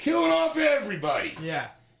killing off everybody. Yeah.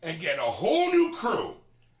 And getting a whole new crew.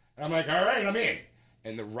 And I'm like, all right, I'm in.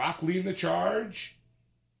 And The Rock leading the charge,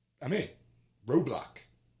 I'm in. Roadblock.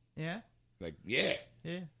 Yeah? Like, yeah.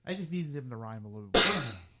 Yeah. I just needed him to rhyme a little bit.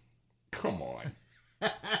 Come on.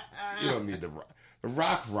 You don't need the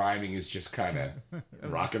Rock rhyming is just kind of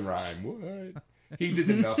rock and rhyme. What? He did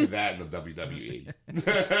enough of that in the WWE.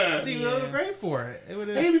 See, he would have been great for it. It would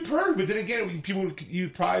have. It'd be perfect, but then again,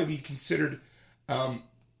 you'd probably be considered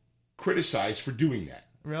criticized for doing that.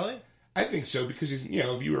 Really? I think so because if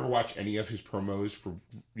you ever watch any of his promos for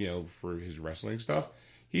his wrestling stuff,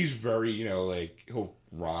 he's very he'll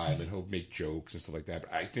rhyme and he'll make jokes and stuff like that.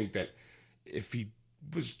 But I think that if he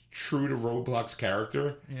was true to Roadblock's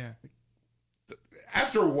character,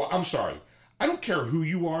 after a while, I'm sorry, I don't care who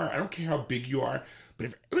you are, I don't care how big you are, but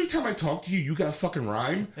if every time I talk to you, you got a fucking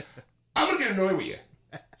rhyme, I'm gonna get annoyed with you.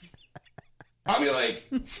 I'll be like,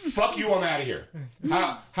 fuck you, I'm out of here.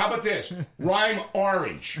 How about this? Rhyme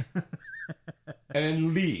orange. And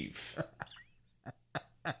then leave.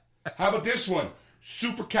 How about this one?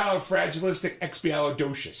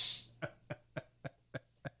 Supercalifragilisticexpialidocious.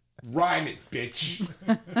 Rhyme it, bitch.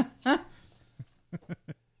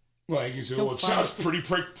 Like you said, well, it sounds pretty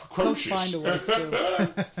precocious. He'll find a way too.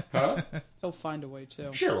 Huh? He'll find a way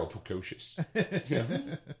too. Sure, well, precocious. Yeah.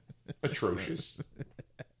 Atrocious.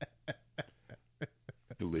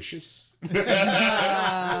 Delicious.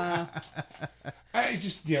 I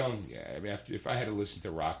just, I mean, if I had to listen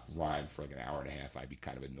to Rock rhyme for like an hour and a half, I'd be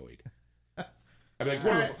kind of annoyed. I'd be like,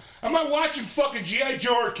 what am I watching fucking G.I.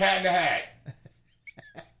 Joe or Cat in the Hat?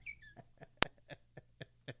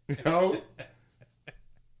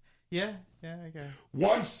 Yeah. Yeah, okay.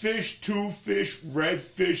 1 fish, 2 fish, red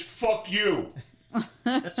fish, fuck you.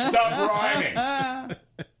 Stop rhyming.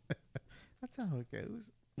 That's how it goes.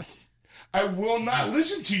 I will not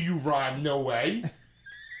listen to you rhyme, no way.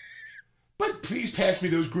 But please pass me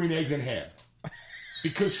those green eggs and ham.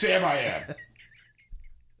 Because Sam I am.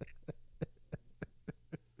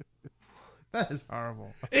 That is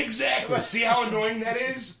horrible. Exactly. See how annoying that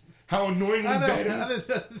is? How annoyingly bad it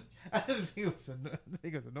is? I didn't think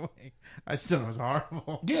it was annoying. I still thought it was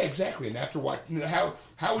horrible. Yeah, exactly. And after what?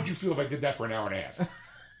 How would you feel if I did that for an hour and a half?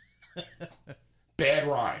 Bad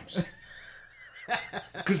rhymes.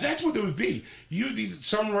 Because that's what it would be. You'd be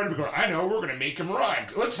some writer going, I know, we're going to make him rhyme.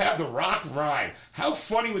 Let's have The Rock rhyme. How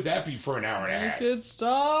funny would that be for an hour and a half? Make it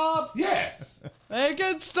stop! Yeah. Make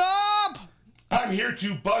it stop! I'm here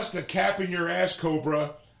to bust a cap in your ass,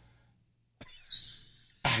 Cobra.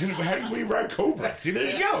 How do you rhyme Cobra? See,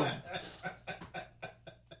 there you go.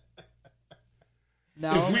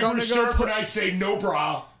 Now If we were surfing, I say no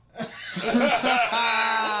bra.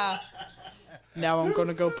 Now I'm going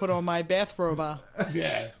to go put on my bathrobe.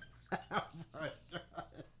 Yeah.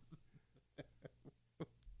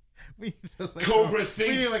 We need Cobra we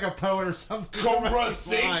thinks need like a poet or something. Cobra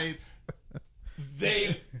thinks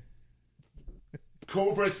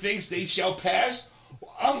Cobra thinks they shall pass.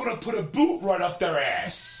 I'm gonna put a boot right up their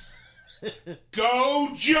ass.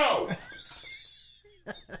 Go Joe.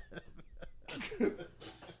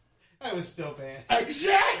 That was still bad.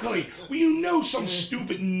 Exactly. Well, you know, some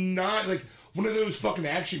stupid like one of those fucking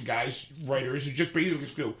action guys writers who just basically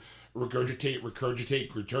just go regurgitate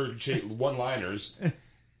one-liners.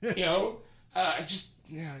 You know, I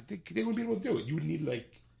think they wouldn't be able to do it. You would need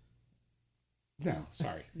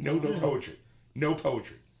no poetry. No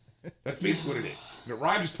poetry. That's basically what it is. If it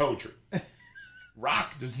rhymes, it's poetry.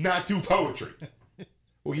 Rock does not do poetry.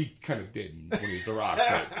 Well, he kind of did when he was The Rock.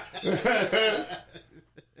 But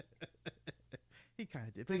He kind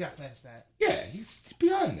of did, but he got past that. yeah, he's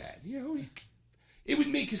beyond that. You know, it would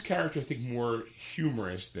make his character, I think, more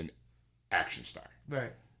humorous than action star.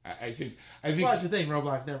 Right. I think. Well, that's the thing.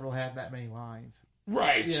 Roblox never will have that many lines.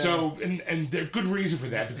 Right. Yeah. So, and there's good reason for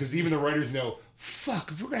that because even the writers know,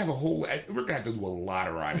 fuck, if we're gonna have we're gonna have to do a lot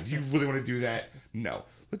of rhyming. Do you really want to do that? No.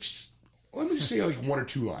 Let me just say like 1 or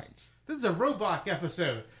 2 lines. This is a Roblox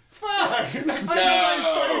episode. Fuck! Like, I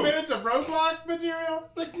got 30 minutes of Roblox material.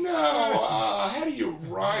 Like, no. How do you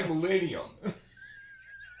rhyme millennium?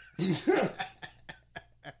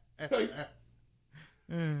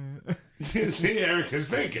 See, Erica's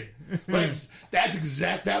thinking. Like,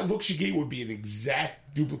 that look she gave would be an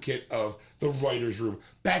exact duplicate of the writer's room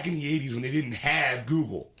back in the 80s when they didn't have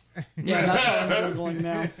Google. Yeah, that's what I'm Googling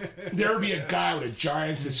now. There would be a guy with a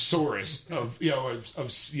giant thesaurus of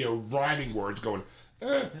rhyming words going,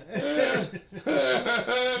 shuffle.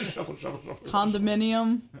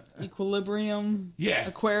 Condominium, equilibrium, Yeah.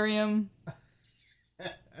 aquarium,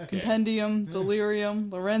 compendium, delirium,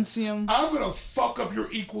 Laurentium, I'm going to fuck up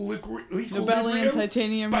your equilibrium Nobelium,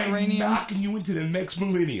 titanium, by uranium. knocking you into the next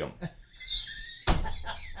millennium.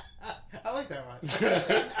 I like that one.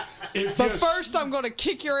 But first I'm going to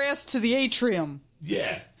kick your ass to the atrium.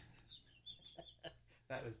 Yeah.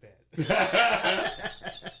 That was bad.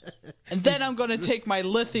 And then I'm going to take my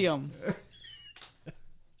lithium.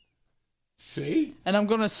 See? And I'm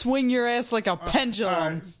going to swing your ass like a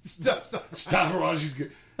pendulum. Stop her while she's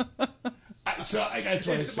good. That's why I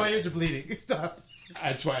My ears are bleeding. Stop.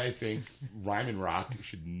 That's why I think Rhyme and Rock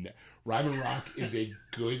Rhyme and Rock is a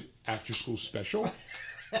good after-school special.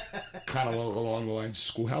 Kind of along the lines of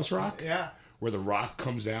Schoolhouse Rock. Yeah. Where the Rock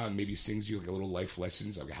comes out and maybe sings you like a little life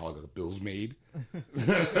lessons, like how a bill's made.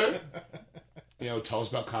 Tell us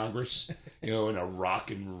about Congress, in a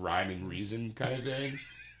rock and rhyme and reason kind of thing.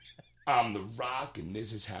 I'm the Rock, and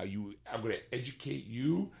this is how I'm going to educate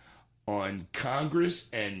you on Congress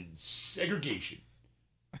and segregation.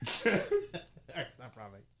 That's not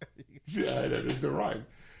probably. Yeah, that is the rhyme.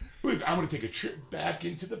 Look, I'm going to take a trip back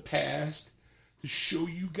into the past to show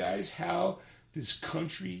you guys how this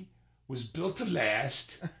country was built to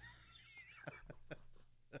last.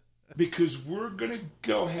 Because we're going to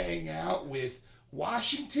go hang out with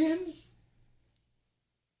Washington.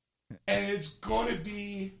 And it's going to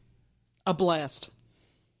be... A blast.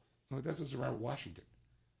 Oh, that's what's around Washington.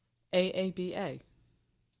 AABA.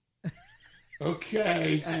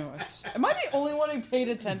 Okay. Anyways. Am I the only one who paid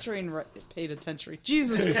attention?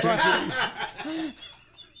 Jesus Christ.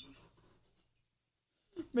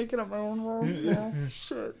 Making up my own rules now.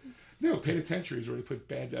 Shit. No, penitentiaries already put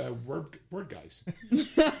bad word guys.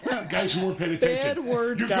 Guys who weren't paying attention. Bad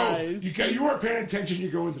word guys. You weren't paying attention,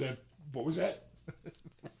 you go into the... What was that?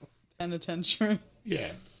 Penitentiary.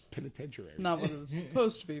 Yeah. penitentiary. Not what it was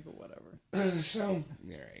supposed to be, but whatever. So, all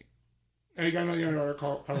right. You got any other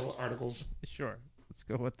articles? Sure. Let's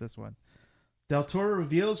go with this one. Del Toro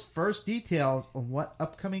reveals first details on what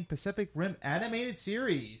upcoming Pacific Rim animated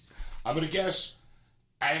series. I'm going to guess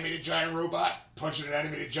animated giant robot punching an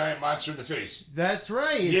animated giant monster in the face. That's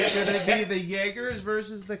right. It's going to be the Jaegers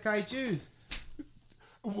versus the Kaijus.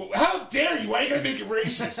 How dare you? Why are you going to make it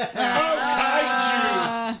racist?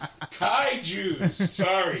 Oh, Kaijus.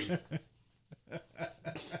 Sorry.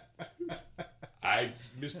 I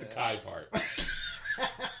missed the Kai part.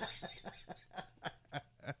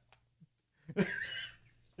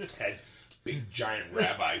 Had big giant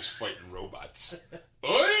rabbis fighting robots.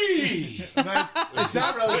 Oi! Nice. It's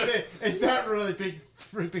not really big. It's not really big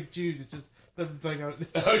Jews. It's just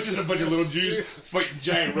it's just a bunch of little Jews fighting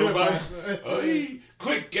giant robots. Oi!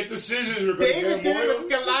 Quick, get the scissors. We're going David did it with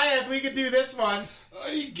Goliath. We could do this one.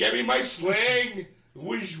 Oi! Get me my sling.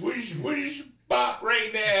 Whoosh, whoosh, whoosh. Bop right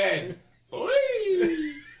in the head.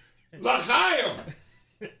 Oi! L'chaim!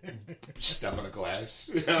 Step on a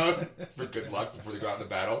glass, for good luck before they go out in the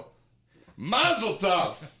battle. Mazel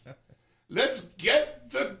tov! Let's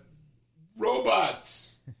get the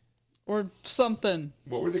robots. Or something.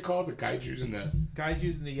 What were they called? The Kaijus and the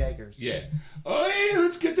Jaegers. Yeah. Oh,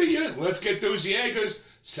 let's get those Jaegers.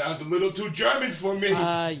 Sounds a little too German for me.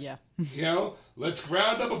 Yeah. Let's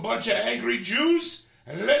round up a bunch of angry Jews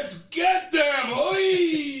and let's get them.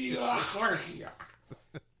 Oi!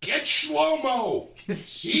 Get Shlomo.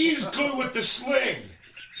 He's good with the sling.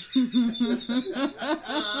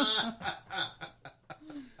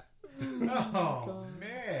 Oh,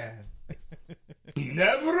 man.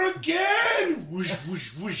 Never again. Whoosh,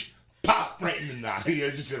 whoosh, whoosh. Pop right in the knot.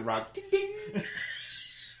 Just a rock. Ding, ding.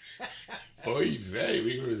 Oy vey.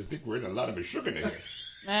 We really think we're in a lot of Meshuggah here.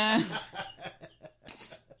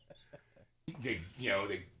 They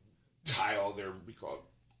tie all their, we call it,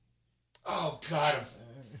 oh, God,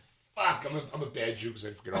 I'm a bad Jew because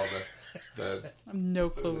I forget all the I have no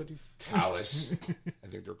clue what he's... Talus, I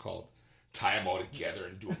think they're called. Tie them all together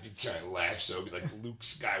and do a big giant lash. So it'd be like Luke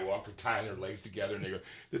Skywalker tying their legs together, and they go.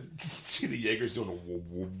 See the Jaegers doing a woo,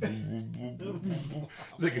 woo, woo, woo, woo, woo,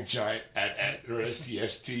 like a giant at or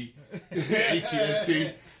STST,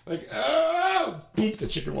 ATST. Like, oh, boom, the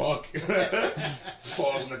chicken walk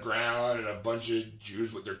falls on the ground, and a bunch of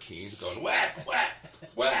Jews with their canes going whack, whack,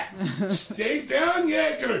 whack. Stay down,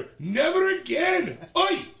 Jaeger, never again.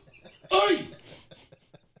 Oi, oi.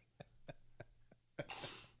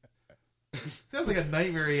 Sounds like a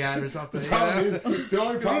nightmare he had or something. The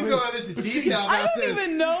only problem He's going into detail I about don't this.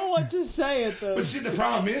 even know what to say at this. But see, the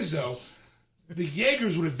problem is, though, the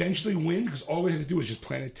Jaegers would eventually win because all we have to do is just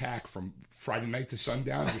plan an attack from Friday night to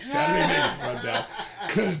sundown, to Saturday night to sundown.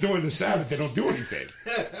 Because during the Sabbath, they don't do anything.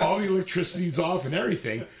 All the electricity's off and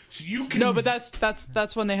everything. So you can... No, but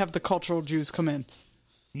that's when they have the cultural Jews come in.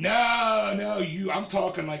 No, I'm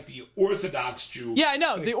talking like the Orthodox Jew. Yeah, I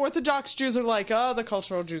know. The Orthodox Jews are like, oh, the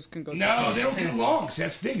cultural Jews can go. No, they don't get along. See,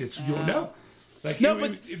 that's the thing. You don't know. Like, no,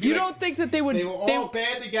 but you don't think that they would... They will all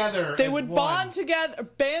band together. They would band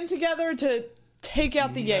together to take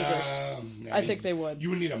out the Jaegers. No, I think they would.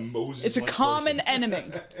 You would need a Moses. It's a common enemy.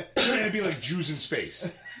 It'd be like Jews in space.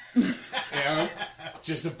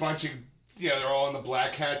 Just a bunch of... they're all in the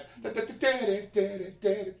black hats.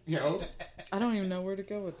 I don't even know where to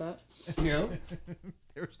go with that. No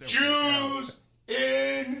Jews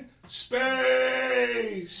in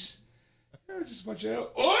space. Just a bunch of...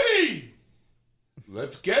 Oi!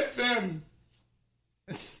 Let's get them.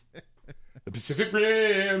 The Pacific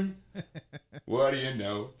Rim. What do you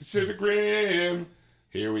know? Pacific Rim.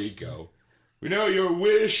 Here we go. We know you're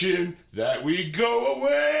wishing that we go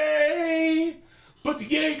away. But the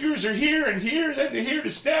Jaegers are here and here, then they're here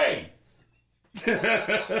to stay.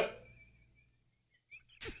 That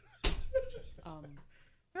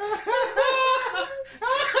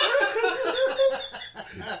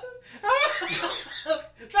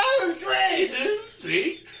was great.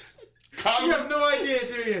 See? You have no idea,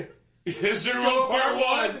 do you? History Roll Part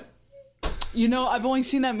 1. You know, I've only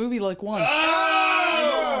seen that movie like once.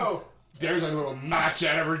 Oh! There's like a little notch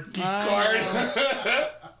out of her geek card.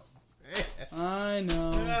 I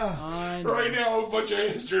know. Right now, a bunch of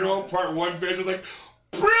History Roll Part 1 fans are like,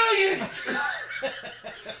 brilliant!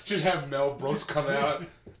 Just have Mel Brooks come out.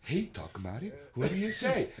 Hey, talk about it. What do you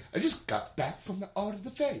say? I just got back from the Art of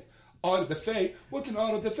the Fae. Art of the Fae? What's an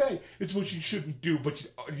Art of the Fae? It's what you shouldn't do, but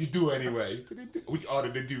you do anyway. What you ought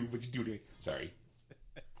to do, but you do anyway. Sorry.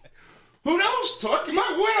 Who knows? Talk to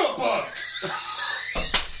my widow book.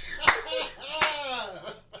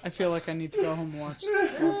 I feel like I need to go home and watch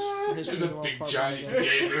this. history There's of a the world big part giant one.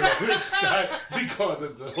 gator over the sky. We call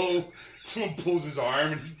it the whole. Someone pulls his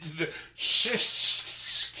arm and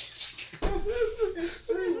It's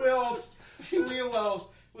three wheel wells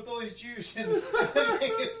with all these juice and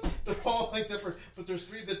they're all like different, but there's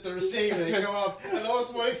three that they're the same. They go up, and all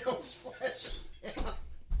this money comes flashing down.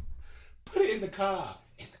 put it in the car.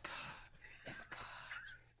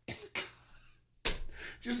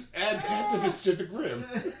 Just add half the Pacific Rim.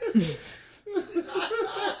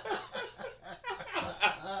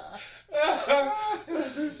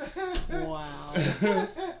 Wow.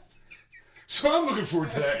 So I'm looking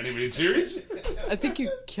forward to that animated series. I think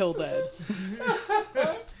you killed Ed.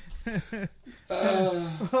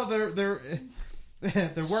 Well,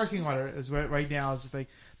 they're working on it right now. Is the thing.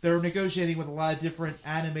 They're negotiating with a lot of different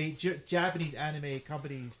Japanese anime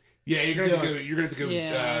companies. Yeah, you're gonna have to go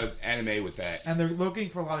anime with that. And they're looking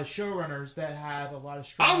for a lot of showrunners that have a lot of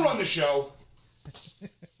strong... I'll run the show.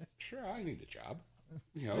 Sure, I need a job.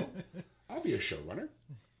 You know, I'll be a showrunner.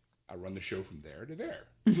 I run the show from there to there.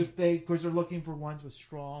 Because they're looking for ones with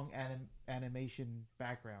strong animation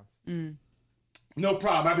backgrounds. Mm. No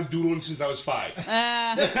problem. I've been doodling since I was 5.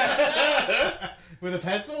 With a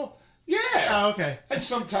pencil? Yeah. Oh, okay. And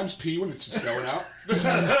sometimes pee when it's snowing out.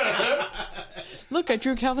 Look, I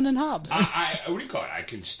drew Calvin and Hobbes. I what do you call it? I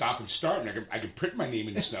can stop and start, and I can print my name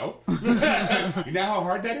in the snow. You know how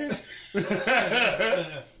hard that is?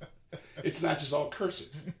 It's not just all cursive.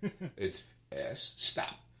 It's S,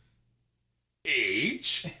 stop.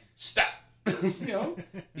 H, stop. You know,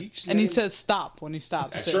 each And he letter- says stop when he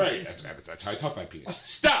stops. That's too. right. That's how I talk my penis.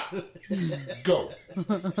 Stop. Go.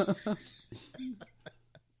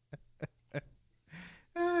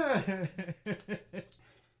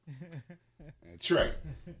 That's right.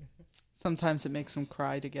 Sometimes it makes him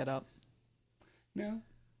cry to get up. No.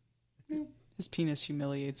 His penis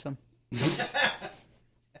humiliates him.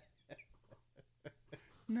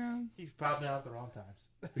 No. He's popping out at the wrong times.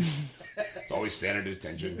 It's always standard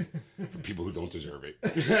attention for people who don't deserve it.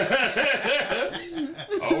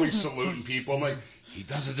 Always saluting people. I'm like, he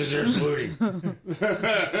doesn't deserve saluting.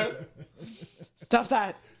 Stop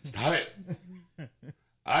that. Stop it.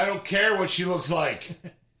 I don't care what she looks like.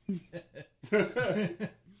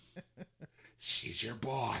 She's your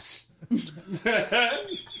boss.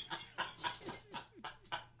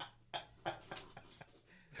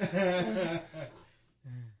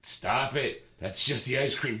 Stop it. That's just the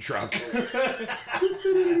ice cream truck.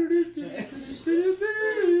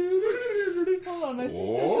 Hold on, I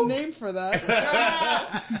think there's a name for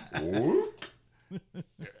that.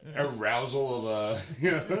 Arousal of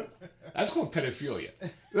that's called pedophilia.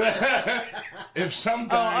 If some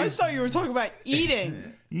Oh, I guys, thought you were talking about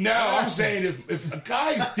eating. no, I'm saying if a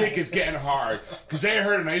guy's dick is getting hard because they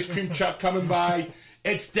heard an ice cream truck coming by,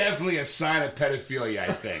 it's definitely a sign of pedophilia.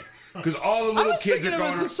 I think because all the I little was kids thinking are it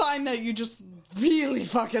going was a sign that you just really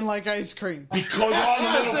fucking like ice cream. because all the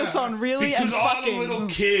Emphasis on really because and all fucking. the little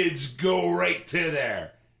kids go right to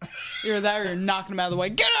there. You're there, you're knocking them out of the way.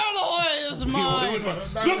 Get out of the way, this is mine.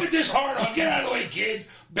 Look at this hard on. Get out of the way, kids.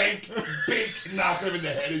 Bank, bink, knock them in the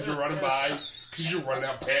head as you're running by because you're running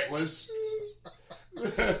out pantless.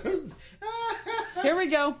 Here we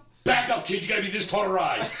go. Back up, kid. You gotta be this tall to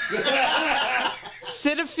ride.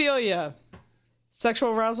 Cinephilia.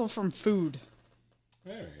 Sexual arousal from food.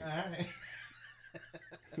 All right.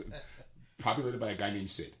 Populated by a guy named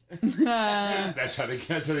Sid. That's how they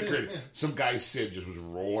created it. Some guy Sid just was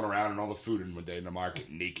rolling around in all the food in one day in the market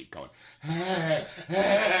naked, going,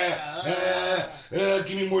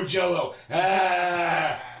 give me more Jello.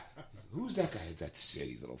 Who's that guy? That's Sid.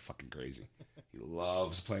 He's a little fucking crazy. He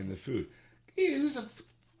loves playing the food. Isn't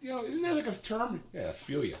there like a term? Yeah,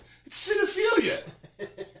 philia. It's cinephilia.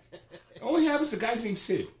 It only happens to guys named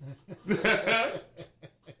Sid.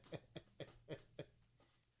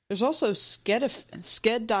 There's also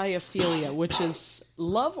skedophilia, which is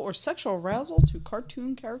love or sexual arousal to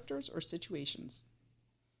cartoon characters or situations.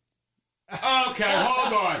 Okay,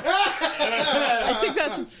 hold on. I think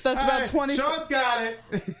that's about 20. Sean's got it.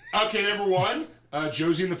 Okay, number one,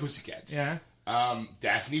 Josie and the Pussycats. Yeah.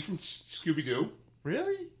 Daphne from Scooby-Doo.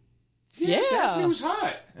 Really? Yeah. Daphne was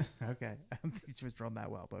hot. Okay. I don't think she was drawn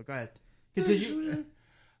that well, but go ahead. Continue.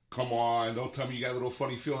 Come on, don't tell me you got a little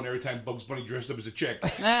funny feeling every time Bugs Bunny dressed up as a chick.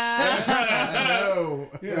 No.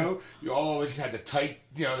 You know, you all had the tight,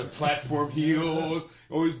 the platform heels,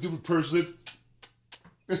 always do with purse lips.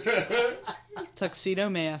 Tuxedo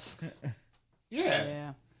mask.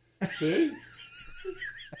 Yeah. Yeah. See?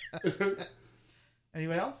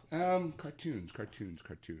 Anyone else? Cartoons.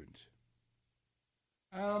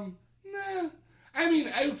 Nah. I mean,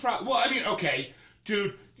 okay.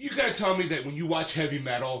 Dude, you gotta tell me that when you watch heavy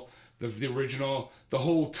metal, the original, the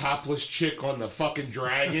whole topless chick on the fucking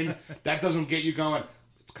dragon, that doesn't get you going,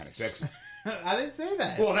 it's kind of sexy. I didn't say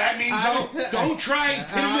that. Well, that means don't try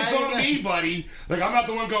pinning this on me, buddy. Like, I'm not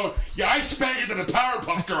the one going, yeah, I spank it to the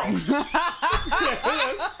Powerpuff Girls.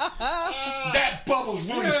 That Bubbles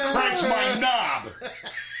really cracks my knob.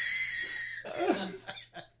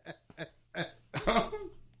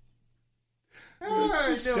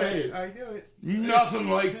 I knew it. Nothing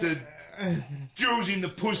like the Josie and the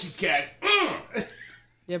Pussycats.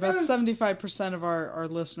 Yeah, about 75% of our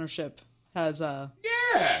listenership has a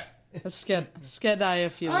Skedaya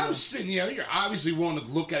I'm sitting here. You're obviously willing to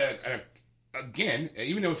look at it again,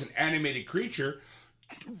 even though it's an animated creature.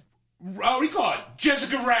 What do you call it?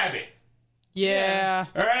 Jessica Rabbit. Yeah.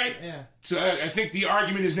 All right. Yeah. So I think the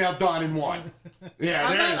argument is now done in one.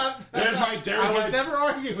 Yeah. I was never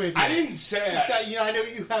arguing with you. I didn't say. I know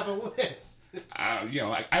you have a list.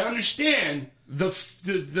 I understand the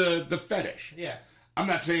fetish. Yeah. I'm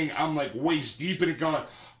not saying I'm like waist deep in it, going,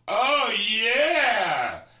 oh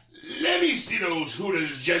yeah. Let me see those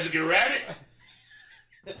hooters, Jessica Rabbit.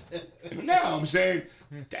 No, I'm saying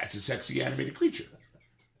that's a sexy animated creature.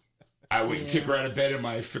 I wouldn't kick her out of bed in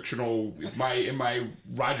my fictional, in my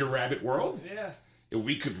Roger Rabbit world. Yeah. If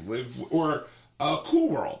we could live, or a Cool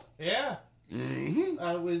World. Yeah. Mm-hmm.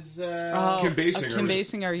 I was Kim Basinger. Kim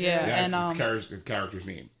Basinger, yeah, and the character's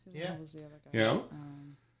name. Yeah. Who was the other guy? You know.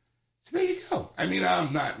 So there you go. I mean,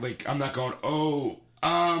 I'm not going. Oh.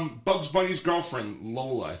 Bugs Bunny's girlfriend,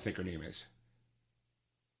 Lola, I think her name is.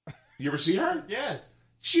 You ever see her? Yes.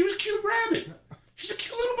 She was a cute rabbit. She's a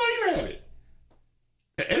cute little bunny rabbit.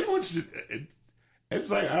 Everyone's...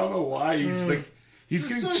 It's like, I don't know why he's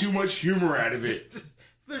getting too much humor out of it.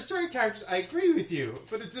 There's certain characters, I agree with you,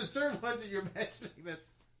 but it's just certain ones that you're mentioning that's...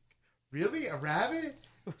 Really? A rabbit?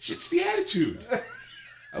 It's the attitude.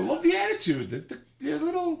 I love the attitude. The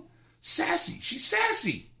little sassy. She's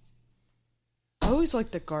sassy. I always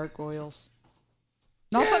liked the gargoyles.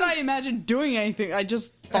 Not that I imagined doing anything. I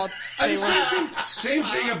just thought they were... Same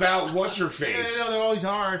thing about What's-Her-Face. Yeah, they're always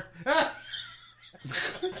hard.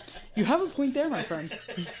 You have a point there, my friend.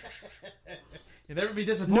 You'll never be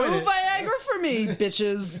disappointed. No Viagra for me,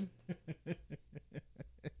 bitches.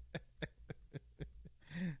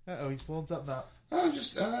 Uh-oh, he's pulling something up. Oh,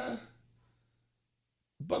 just,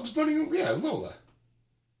 Bugs Bunny, yeah, Lola.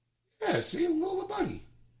 Yeah, see, Lola Bunny.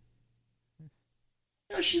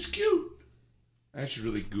 Yeah, she's cute. I should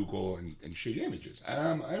really Google and show you images.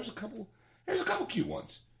 There's a couple cute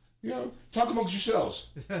ones. You know, talk amongst yourselves.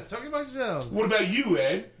 Talking about yourselves. What about you,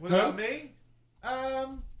 Ed? What about me?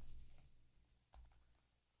 Well,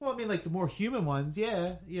 I mean, like the more human ones,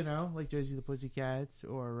 yeah. You know, like Josie the Pussycats,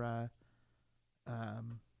 or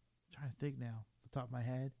I'm trying to think now, off the top of my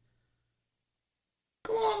head.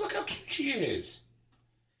 Come on, look how cute she is.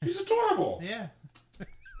 She's adorable. Yeah.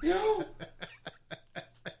 You know.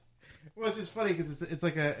 Well, it's just funny because it's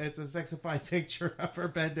a sexified picture of her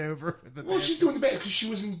bent over. With the She's doing the best because she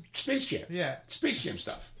was in Space Jam. Yeah, Space Jam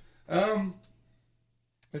stuff.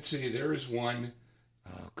 Let's see. There is one.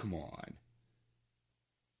 Oh, come on.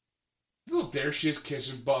 Look, there she is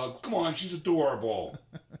kissing Bug. Come on, she's adorable.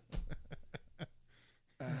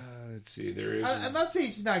 Let's see. There is. I'm not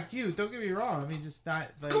saying she's not cute. Don't get me wrong. I mean, just not.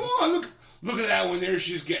 Like... Come on, look at that one. There,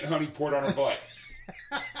 she's getting honey poured on her butt.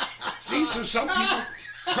 See, so some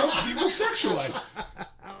people sexualize.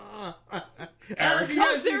 Eric, you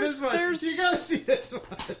gotta see this one. You gotta see this one.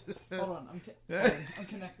 Hold on, I'm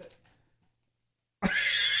connected.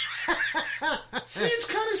 See, it's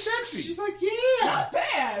kind of sexy. She's like, yeah, not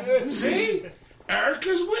bad. See,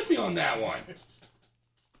 Erica's with me on that one.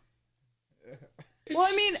 Well,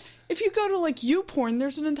 I mean, if you go to like YouPorn,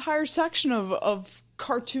 there's an entire section of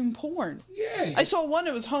cartoon porn. Yeah. I saw one,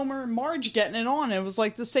 it was Homer and Marge getting it on. It was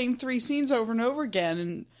like the same 3 scenes over and over again.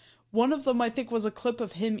 And one of them, I think, was a clip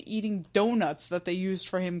of him eating donuts that they used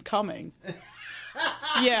for him coming.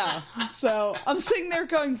 Yeah. So I'm sitting there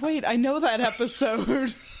going, wait, I know that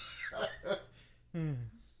episode.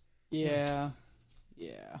 Yeah.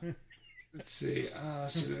 Let's see.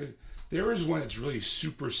 So there is one that's really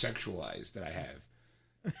super sexualized that I have.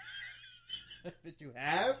 That you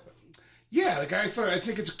have? Yeah, like I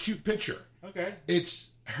think it's a cute picture. Okay.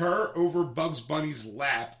 It's her over Bugs Bunny's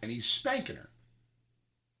lap, and he's spanking her.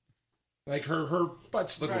 Like her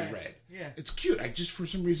butt's literally red. Yeah. It's cute. I just for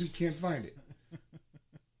some reason can't find it.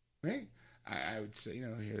 Right? I would say,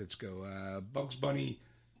 here, let's go. Bugs Bunny.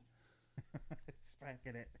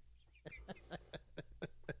 Spanking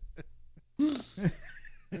it.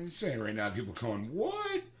 I'm saying right now, people going,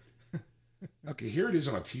 what? Okay, here it is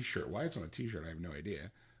on a t-shirt. Why it's on a t-shirt, I have no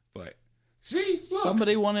idea. But See? Look.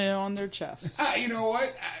 Somebody wanted it on their chest. You know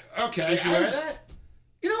what? Okay. Did you wear that?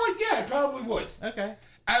 You know what? Yeah, I probably would. Okay.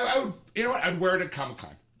 I would. You know what? I'd wear it at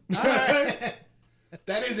Comic-Con. Right.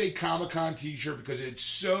 That is a Comic-Con t-shirt because it's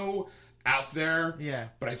so out there. Yeah.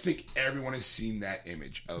 But I think everyone has seen that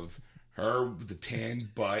image of her with the tan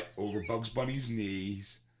butt over Bugs Bunny's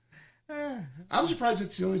knees. I'm surprised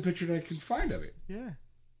it's the only picture that I can find of it. Yeah.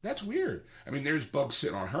 That's weird. I mean, there's Bugs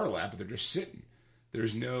sitting on her lap, but they're just sitting.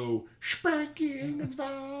 There's no spanking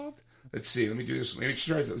involved. Let's see. Let me do this. Maybe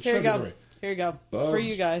try to Here you go. Here you go. Bugs For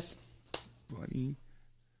you guys. Bunny.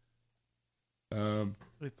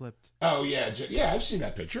 We flipped. Oh yeah, yeah. I've seen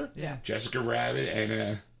that picture. Yeah. Jessica Rabbit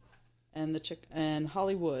And the chick and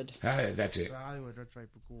Hollywood. that's it. Hollywood, that's right,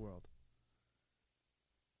 for Cool World.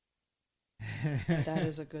 That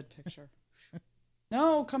is a good picture.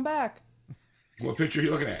 No, come back. What picture are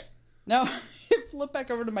you looking at? No, flip back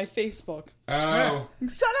over to my Facebook. Oh.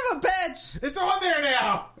 Son of a bitch! It's on there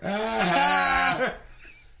now.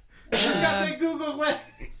 It's got that Google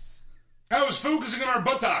Lens. I was focusing on our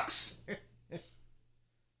buttocks.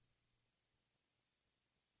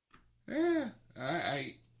 Yeah,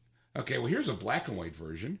 okay. Well, here's a black and white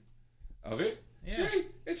version of it. Yeah. See,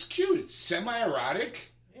 it's cute. It's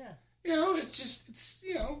semi-erotic. Yeah. You know, it's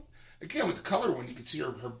again with the color one, you can see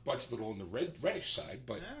her butt's a little on the reddish side,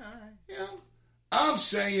 but All right. you know, I'm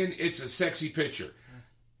saying it's a sexy picture.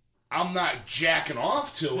 I'm not jacking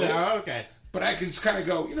off to it. No, okay. But I can just kind of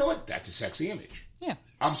go, you know what? That's a sexy image. Yeah.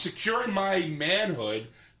 I'm securing my manhood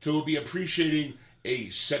to be appreciating a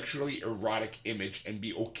sexually erotic image and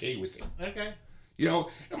be okay with it. Okay. You know,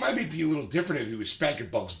 it might be a little different if he was spanking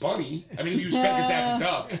Bugs Bunny. I mean, if he was spanking Daffy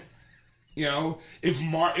Duck. You know, if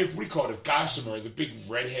we call it, if Gossamer, the big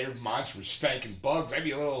red-haired monster, was spanking Bugs, I'd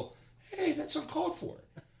be a little, hey, that's uncalled for.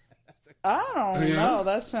 I don't Yeah. know.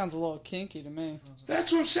 That sounds a little kinky to me.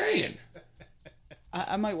 That's what I'm saying.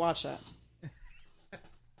 I might watch that.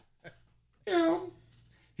 You know,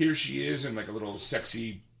 here she is in like a little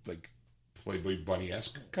sexy, like Playboy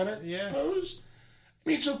Bunny-esque kind of pose. I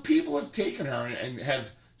mean, so people have taken her and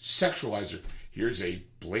have sexualized her. Here's a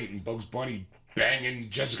blatant Bugs Bunny banging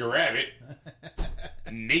Jessica Rabbit,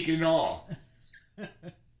 naked and all.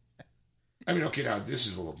 I mean, okay, now this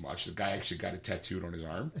is a little much. The guy actually got it tattooed on his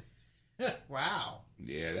arm. Wow.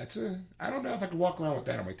 Yeah, I don't know if I could walk around with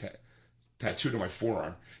that on my tattooed on my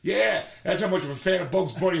forearm. Yeah, that's how much of a fan of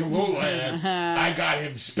Bugs Bunny and Lola I am. I got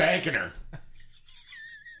him spanking her.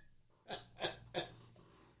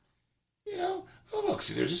 You know, oh look,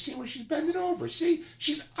 see, there's a scene where she's bending over. See,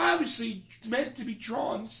 she's obviously meant to be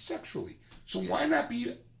drawn sexually. So why not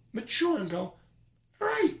be mature and go, all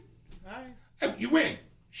right, you win.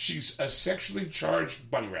 She's a sexually charged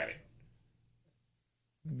bunny rabbit.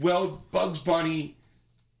 Well, Bugs Bunny,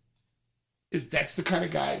 that's the kind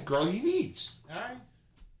of girl he needs. All right.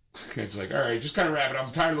 It's like, all right, just kind of wrap it.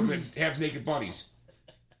 I'm tired of looking at half-naked bunnies.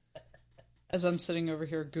 As I'm sitting over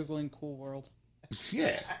here Googling Cool World.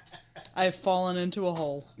 Yeah. I've fallen into a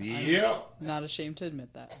hole. Yep. Not ashamed to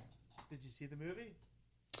admit that. Did you see the movie?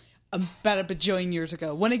 About a bajillion years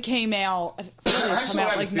ago. When it came out, I think it came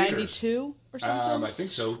out like 92 or something. I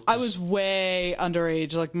think so. I was way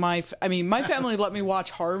underage. Like my family let me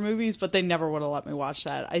watch horror movies, but they never would have let me watch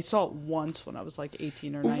that. I saw it once when I was like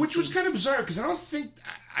 18 or 19. Which was kind of bizarre because I don't think,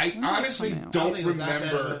 I honestly don't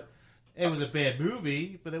remember. It was a bad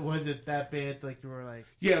movie, but it wasn't that bad. Like you were like,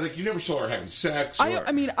 yeah, like you never saw her having sex.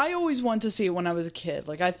 I always wanted to see it when I was a kid.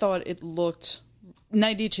 Like I thought it looked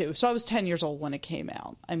 92, so I was 10 years old when it came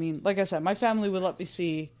out. I mean, like I said, my family would let me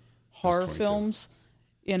see horror films,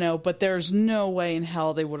 you know, but there's no way in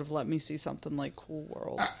hell they would have let me see something like Cool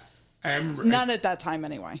World. I remember, not at that time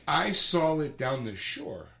anyway. I saw it down the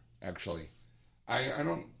shore. Actually, I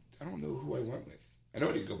don't know who I went with. I know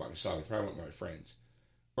I didn't go by myself. I probably went with my friends.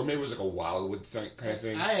 Or maybe it was like a Wildwood kind of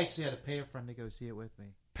thing. I actually had to pay a friend to go see it with me.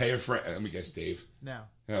 Pay a friend? Let me guess, Dave. No.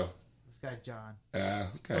 Oh. This guy, John.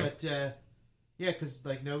 Okay. But, yeah, because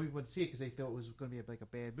like nobody would see it because they thought it was going to be like a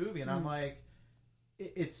bad movie. And I'm like,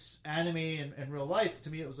 it's anime and real life. To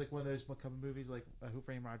me, it was like one of those movies like Who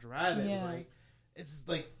Framed Roger Rabbit. Yeah. It was like, it's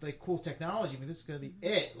like cool technology. I mean, this is going to be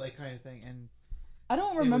it, like kind of thing. And I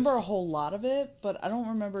don't remember a whole lot of it, but I don't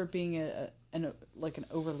remember it being an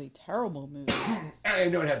overly terrible movie. I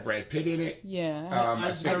know it had Brad Pitt in it. Yeah. I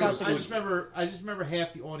just remember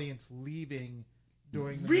half the audience leaving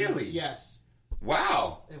during the Really? movie. Yes.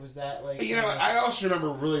 Wow. It was that like. You know, I also remember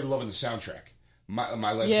really loving the soundtrack. My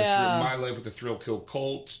life, My Life with the Thrill Kill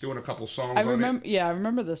Colts, doing a couple songs. I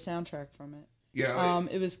remember the soundtrack from it. Yeah.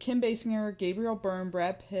 It was Kim Basinger, Gabriel Byrne,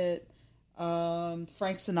 Brad Pitt, Frank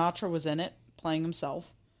Sinatra was in it, playing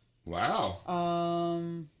himself. Wow.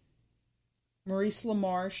 Maurice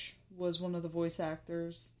LaMarche was one of the voice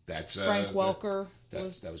actors. That's Frank Welker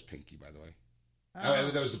was. That was Pinky, by the way.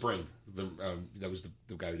 That was the Brain. That was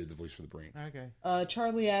the guy who did the voice for the Brain. Okay.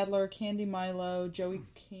 Charlie Adler, Candy Milo, Joey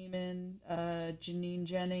Kamen, Janine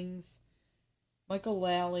Jennings, Michael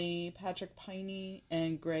Lally, Patrick Piney,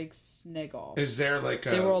 and Greg Snegoff. Is there like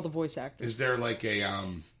they were all the voice actors. Is there like a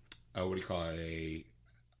what do you call it, a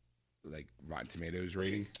like Rotten Tomatoes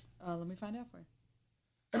rating? Let me find out for you.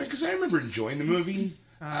 I mean, because I remember enjoying the movie.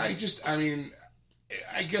 I guess, I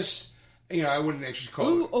wouldn't actually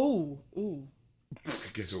call it. Ooh. I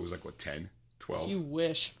guess it was like, 10, 12? You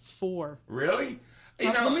wish. 4. Really?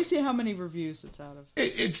 Let me see how many reviews it's out of.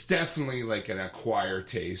 It's definitely like an acquired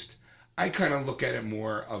taste. I kind of look at it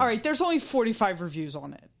more of... All right, there's only 45 reviews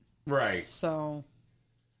on it. Right. So...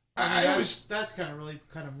 That's kind of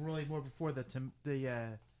really more before the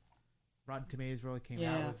Rotten Tomatoes really came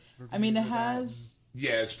out with reviews. I mean, it has...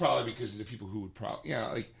 Yeah, it's probably because of the people who would probably...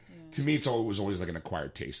 To me, was always like an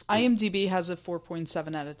acquired taste. IMDb has a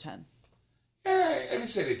 4.7 out of 10. Yeah, like I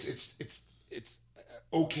said, it's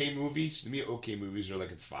okay movies. To me, okay movies are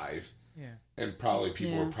like at 5. Yeah. And probably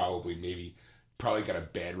people are probably got a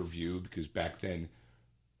bad review because back then,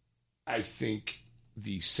 I think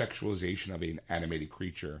the sexualization of an animated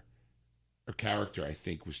creature or character, I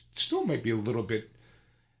think, was still might be a little bit...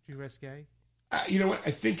 Too risque? You know what?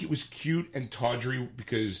 I think it was cute and tawdry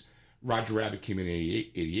because Roger Rabbit came in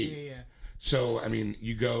 88. Yeah. So, I mean,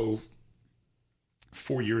 you go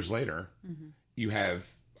 4 years later, you have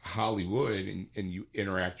Hollywood and you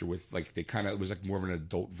interact with, like, it was like more of an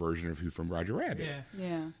adult version of Who Framed Roger Rabbit.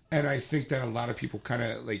 Yeah. And I think that a lot of people kind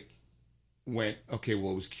of, like, went, okay,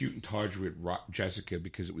 well, it was cute and tawdry with Jessica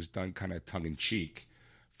because it was done kind of tongue-in-cheek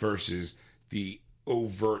versus the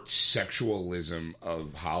overt sexualism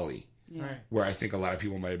of Holly. Yeah. Right. Where I think a lot of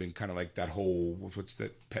people might have been kind of like that whole, what's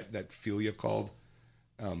that philia called?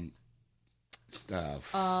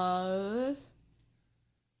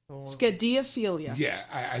 Scadiophilia. Yeah,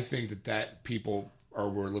 I think that people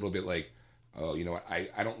were a little bit like, oh, you know what, I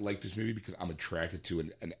don't like this movie because I'm attracted to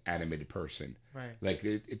an animated person. Right. Like,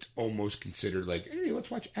 it's almost considered like, hey,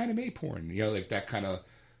 let's watch anime porn. You know, like that kind of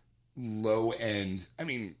low end. I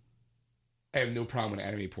mean, I have no problem with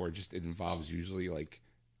anime porn. Just it involves usually like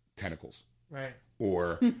tentacles. Right.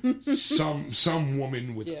 Or some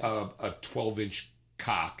woman with a 12-inch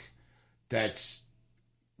cock that's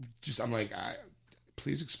just, I'm like,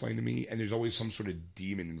 please explain to me. And there's always some sort of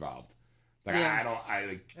demon involved. Like,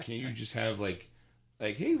 can't you just have like,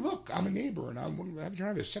 hey, look, I'm a neighbor and I'm trying to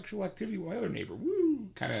have a sexual activity with my other neighbor. Woo!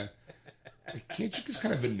 Kind of, can't you just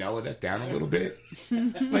kind of vanilla that down a little bit?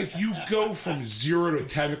 Like, you go from 0 to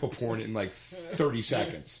tentacle porn in like 30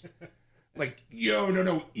 seconds. Like,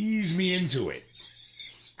 no, ease me into it.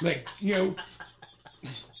 Like, I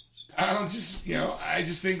just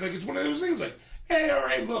think like it's one of those things like, hey, all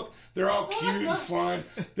right, look, they're all cute and fun.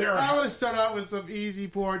 I'm going to start out with some easy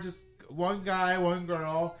porn, just one guy, one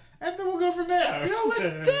girl, and then we'll go from there.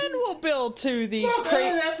 Then we'll build to the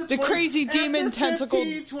crazy demon tentacle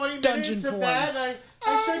 20 dungeon porn. Of that,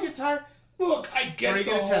 I start to get tired. Look, I get Bring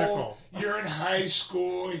the in a tentacle. You're in high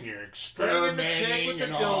school and you're experimenting Bring in the chick with the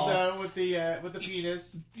and dildo all. with the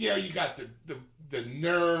penis. Yeah, you got the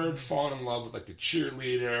nerd falling in love with like the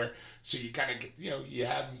cheerleader, so you kind of get, you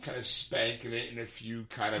have him kind of spanking it in a few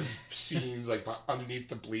kind of scenes like underneath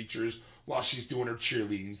the bleachers while she's doing her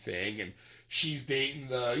cheerleading thing, and she's dating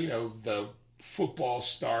the football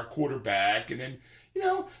star quarterback, and then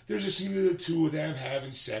there's a scene of the two of them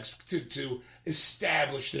having sex to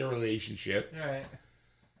establish their relationship. Right.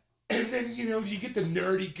 And then, you get the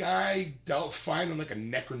nerdy guy finding like a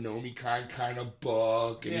Necronomicon kind of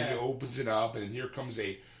book, and he opens it up, and here comes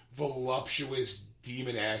a voluptuous,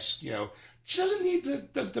 demon-esque, she doesn't need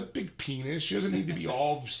the big penis. She doesn't need to be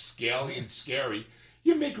all scaly and scary.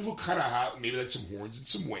 You make her look kind of hot, maybe like some horns and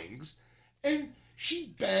some wings, and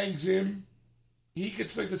she bangs him. He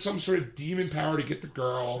gets like some sort of demon power to get the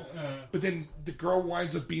girl, but then the girl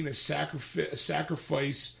winds up being a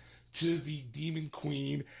sacrifice to the demon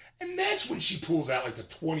queen, and that's when she pulls out like the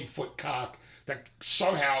 20-foot cock that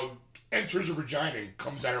somehow enters her vagina and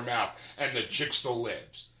comes out her mouth, and the chick still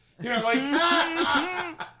lives. And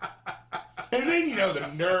then, the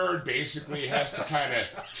nerd basically has to kind of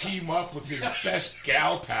team up with his best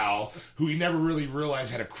gal pal, who he never really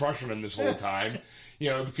realized had a crush on him this whole time.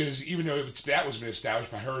 Because even though that was been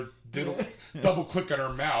established by her double click on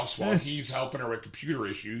her mouse while he's helping her with computer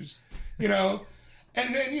issues, and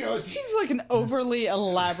then, it seems like an overly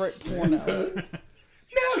elaborate porno.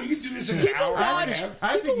 No, you can do this in an hour and a half.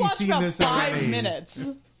 I think you've seen this about 5 already. minutes.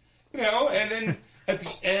 And then at the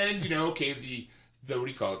end, the what do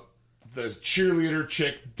you call it? the cheerleader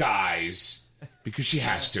chick dies because she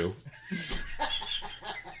has to.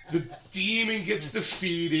 The demon gets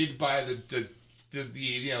defeated by the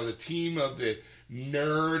team of the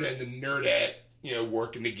nerd and the nerdette,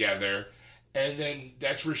 working together. And then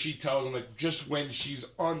that's where she tells him, like, just when she's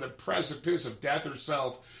on the precipice of death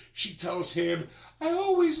herself, she tells him, I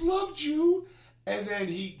always loved you. And then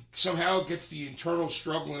he somehow gets the internal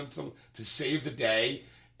struggle in him to save the day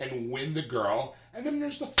and win the girl. And then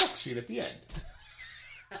there's the fuck scene at the end.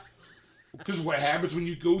 Because what happens when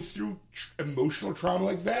you go through emotional trauma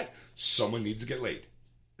like that? Someone needs to get laid.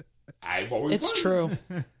 I've always It's true.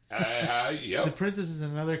 Yep. The princess is in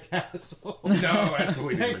another castle. No, that's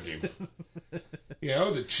completely different game.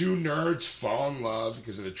 The two nerds fall in love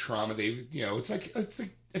because of the trauma they've. It's like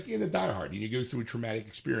at the end of Die Hard. You go through a traumatic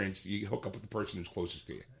experience, you hook up with the person who's closest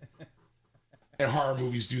to you. And horror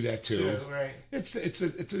movies do that too. True, right. It's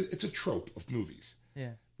a trope of movies.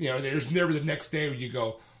 Yeah. There's never the next day where you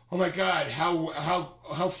go, oh my God,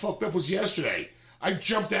 how fucked up was yesterday? I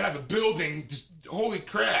jumped out of a building, just holy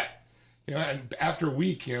crap. And after a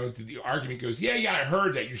week, the argument goes, yeah, I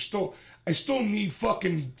heard that. I still need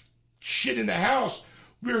fucking shit in the house.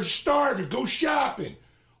 We're starving. Go shopping.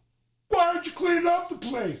 Why aren't you cleaning up the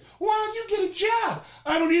place? Why don't you get a job?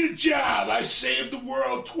 I don't need a job. I saved the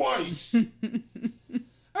world twice.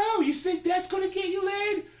 Oh, you think that's going to get you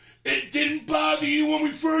laid? It didn't bother you when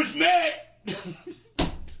we first met.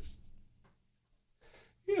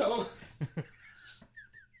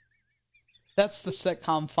 That's the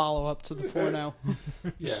sitcom follow-up to the porno.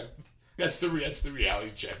 Yeah, that's the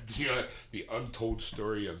reality check. The untold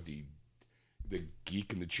story of the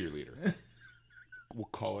geek and the cheerleader. We'll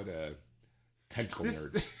call it a tentacle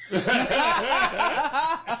nerds.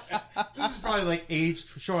 This is probably like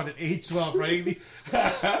Sean at age 12 writing these.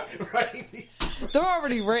 They're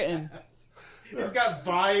already written. He's got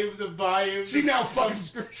volumes. See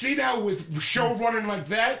now with show running like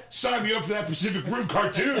that, sign me up for that Pacific Rim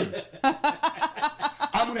cartoon.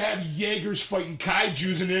 I'm gonna have Jaegers fighting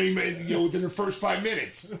kaijus within the first 5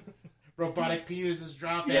 minutes. Robotic penises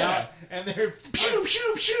drop out, and they're shoo.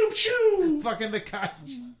 fucking the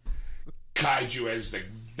kaiju. Kaiju has like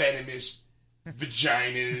venomous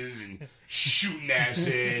vaginas and shooting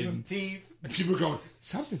acid. Teeth. People are going,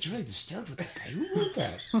 something's really disturbed with that guy. Who wrote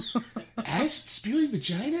that? Acid spewing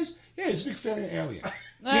vaginas? Yeah, he's a big fan of Alien.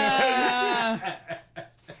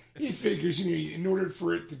 He figures, in order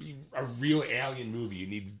for it to be a real Alien movie, you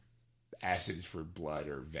need acid for blood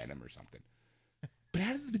or venom or something. But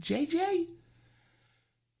out of the JJ?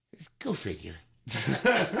 Go figure.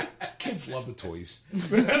 Kids love the toys.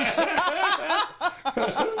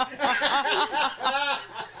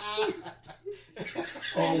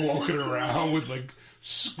 All walking around with like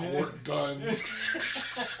squirt guns.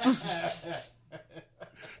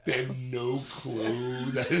 They have no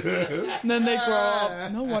clue. And then they grow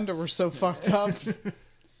up. No wonder we're so fucked up.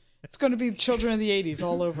 It's going to be children of the 80s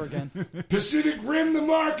all over again. Pacific Rim, the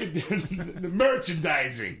market, the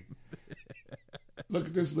merchandising. Look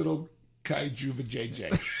at this little kaiju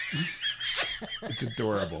vajayjay. It's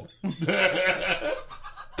adorable.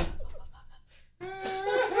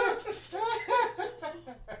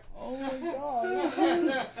 Oh my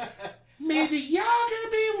God. May the Yager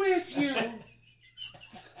be with you.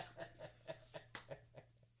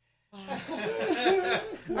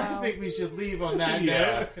 I think we should leave on that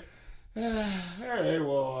Yeah. note. All right,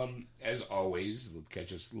 well, as always,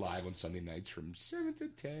 catch us live on Sunday nights from 7 to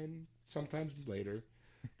 10, sometimes later,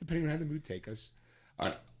 depending on how the mood take us,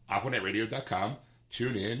 on AquanetRadio.com,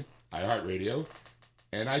 TuneIn, iHeartRadio,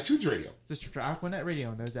 and iTunes Radio. Just for Aquanet Radio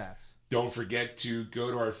and those apps. Don't forget to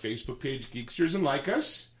go to our Facebook page, Geeksters, and like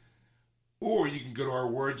us. Or you can go to our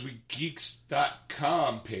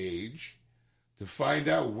wordswithgeeks.com page to find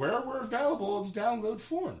out where we're available in download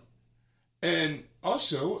form. And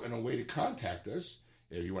also, in a way to contact us,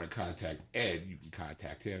 if you want to contact Ed, you can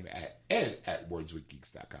contact him at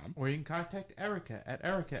ed@wordswithgeeks.com. Or you can contact Erica at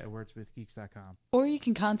wordswithgeeks.com. Or you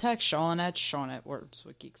can contact Sean at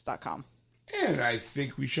wordswithgeeks.com. And I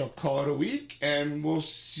think we shall call it a week, and we'll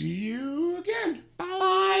see you again.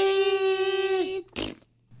 Bye.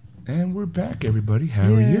 And we're back, everybody.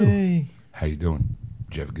 How are you? How you doing?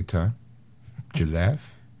 Did you have a good time? Did you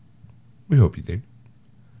laugh? We hope you did.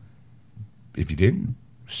 If you didn't,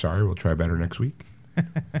 sorry, we'll try better next week.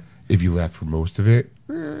 If you laughed for most of it,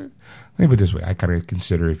 let me put it this way. I kind of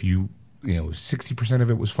consider if 60% of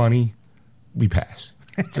it was funny, we pass.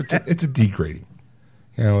 It's a D grading.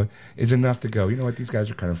 It's enough to go, you know what, these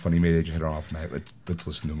guys are kind of funny, maybe they just had an off night. Let's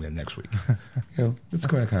listen to them again next week. Let's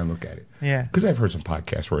go ahead and kind of look at it. Yeah. Because I've heard some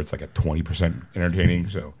podcasts where it's like a 20% entertaining,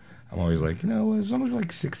 so I'm always like, as long as we're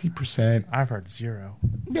like 60%. I've heard 0.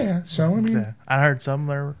 Yeah, so I mean, I heard some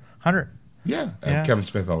are 100. Yeah, Kevin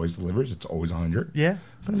Smith always delivers. It's always 100. Yeah,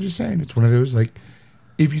 but I'm just saying, it's one of those like,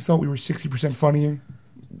 if you thought we were 60% funnier,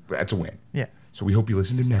 that's a win. Yeah. So we hope you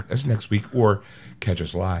listen to us next week, or catch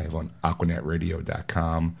us live on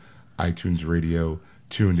AquanetRadio.com, iTunes Radio,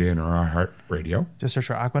 Tuned In, or iHeartRadio. Just search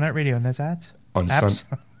for Aquanet Radio, and that's ads. On Apps.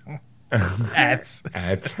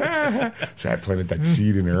 Ads. So I planted that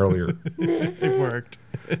seed in earlier. It worked.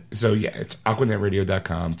 So yeah, it's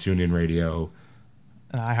AquanetRadio.com, Tuned In Radio,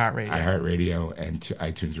 and iHeartRadio, and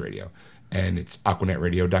iTunes Radio. And it's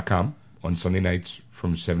AquanetRadio.com on Sunday nights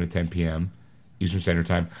from 7 to 10 p.m. Eastern Standard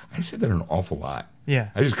Time. I said that an awful lot. Yeah.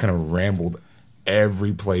 I just kind of rambled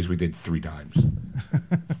every place we did 3 times.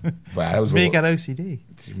 But I was maybe you got OCD.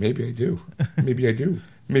 Maybe I do. Maybe I do.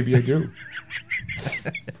 Maybe I do.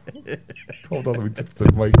 Hold on, let me touch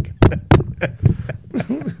the mic.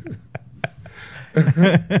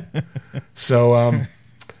 So,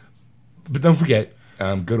 but don't forget,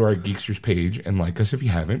 go to our Geeksters page and like us if you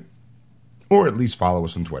haven't, or at least follow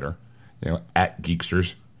us on Twitter, at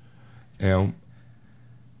Geeksters,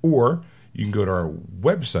 or you can go to our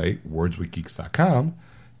website, wordswithgeeks.com,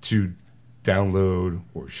 to download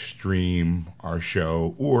or stream our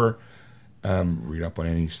show, or read up on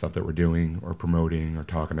any stuff that we're doing or promoting or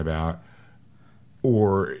talking about.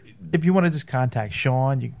 Or if you want to just contact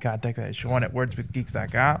Sean, you can contact Sean at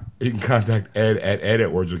wordswithgeeks.com. You can contact Ed at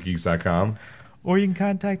wordswithgeeks.com. Or you can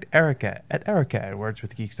contact Erica at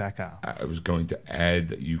wordswithgeeks.com. I was going to add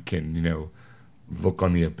that you can, look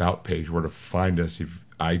on the About page where to find us if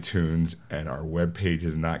iTunes and our webpage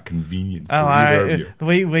is not convenient for either of you. The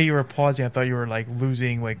way you were pausing, I thought you were like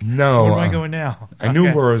losing. No, where am I going now? I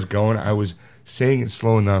knew where I was going. I was saying it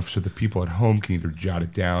slow enough so the people at home can either jot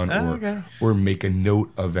it down or make a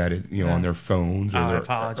note of that, on their phones or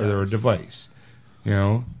their device.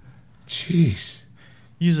 Jeez.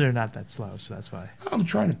 Usually they're not that slow, so that's why. I'm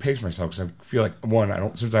trying to pace myself because I feel like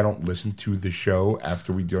since I don't listen to the show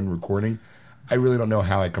after we done recording, I really don't know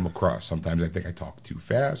how I come across. Sometimes I think I talk too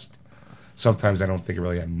fast. Sometimes I don't think I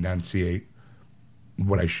really enunciate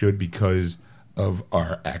what I should because of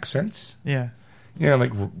our accents. Yeah. Yeah,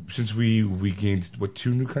 like since we gained,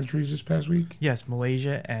 2 new countries this past week? Yes,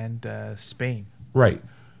 Malaysia and Spain. Right.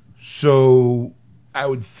 So I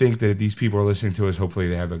would think that if these people are listening to us, hopefully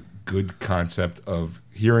they have a good concept of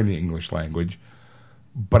hearing the English language.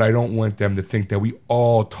 But I don't want them to think that we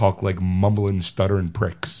all talk like mumbling, stuttering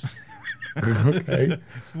pricks. Okay?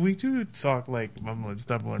 We do talk like mumbling,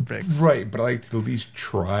 stumbling pricks. Right, but I like to at least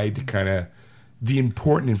try to kind of... The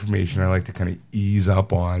important information I like to kind of ease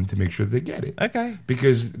up on to make sure they get it. Okay.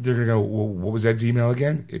 Because they're going to go, well, what was Ed's email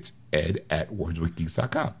again? It's ed at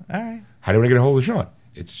wordswithgeeks.com. All right. How do I get a hold of Sean?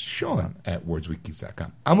 It's Sean at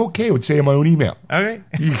wordswithgeeks.com. I'm okay with saying my own email. Okay.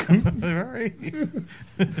 All right. Damn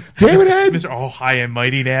it, Ed. Mr. All high and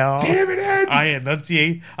mighty now. Damn it, Ed. I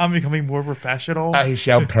enunciate. I'm becoming more professional. I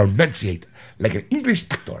shall pronunciate like an English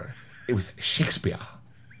actor with Shakespeare.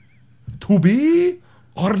 To be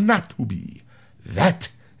or not to be? That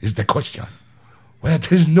is the question. Whether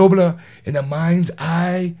 'tis nobler in the mind's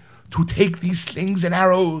eye to take these slings and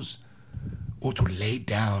arrows, or to lay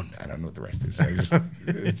down. I don't know what the rest is.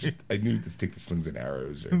 I knew to take the slings and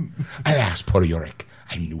arrows. Alas, poor Yorick.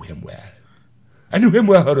 I knew him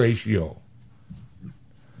well. Horatio.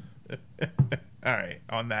 All right.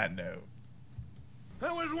 On that note.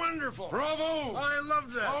 That was wonderful. Bravo! I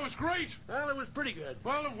loved that. Oh, it was great. Well, it was pretty good.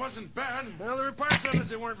 Well, it wasn't bad. Well, there were parts of it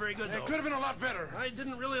that weren't very good, though. It could have been a lot better. I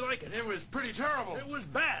didn't really like it. It was pretty terrible. It was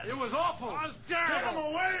bad. It was awful. It was terrible. Get him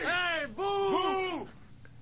away!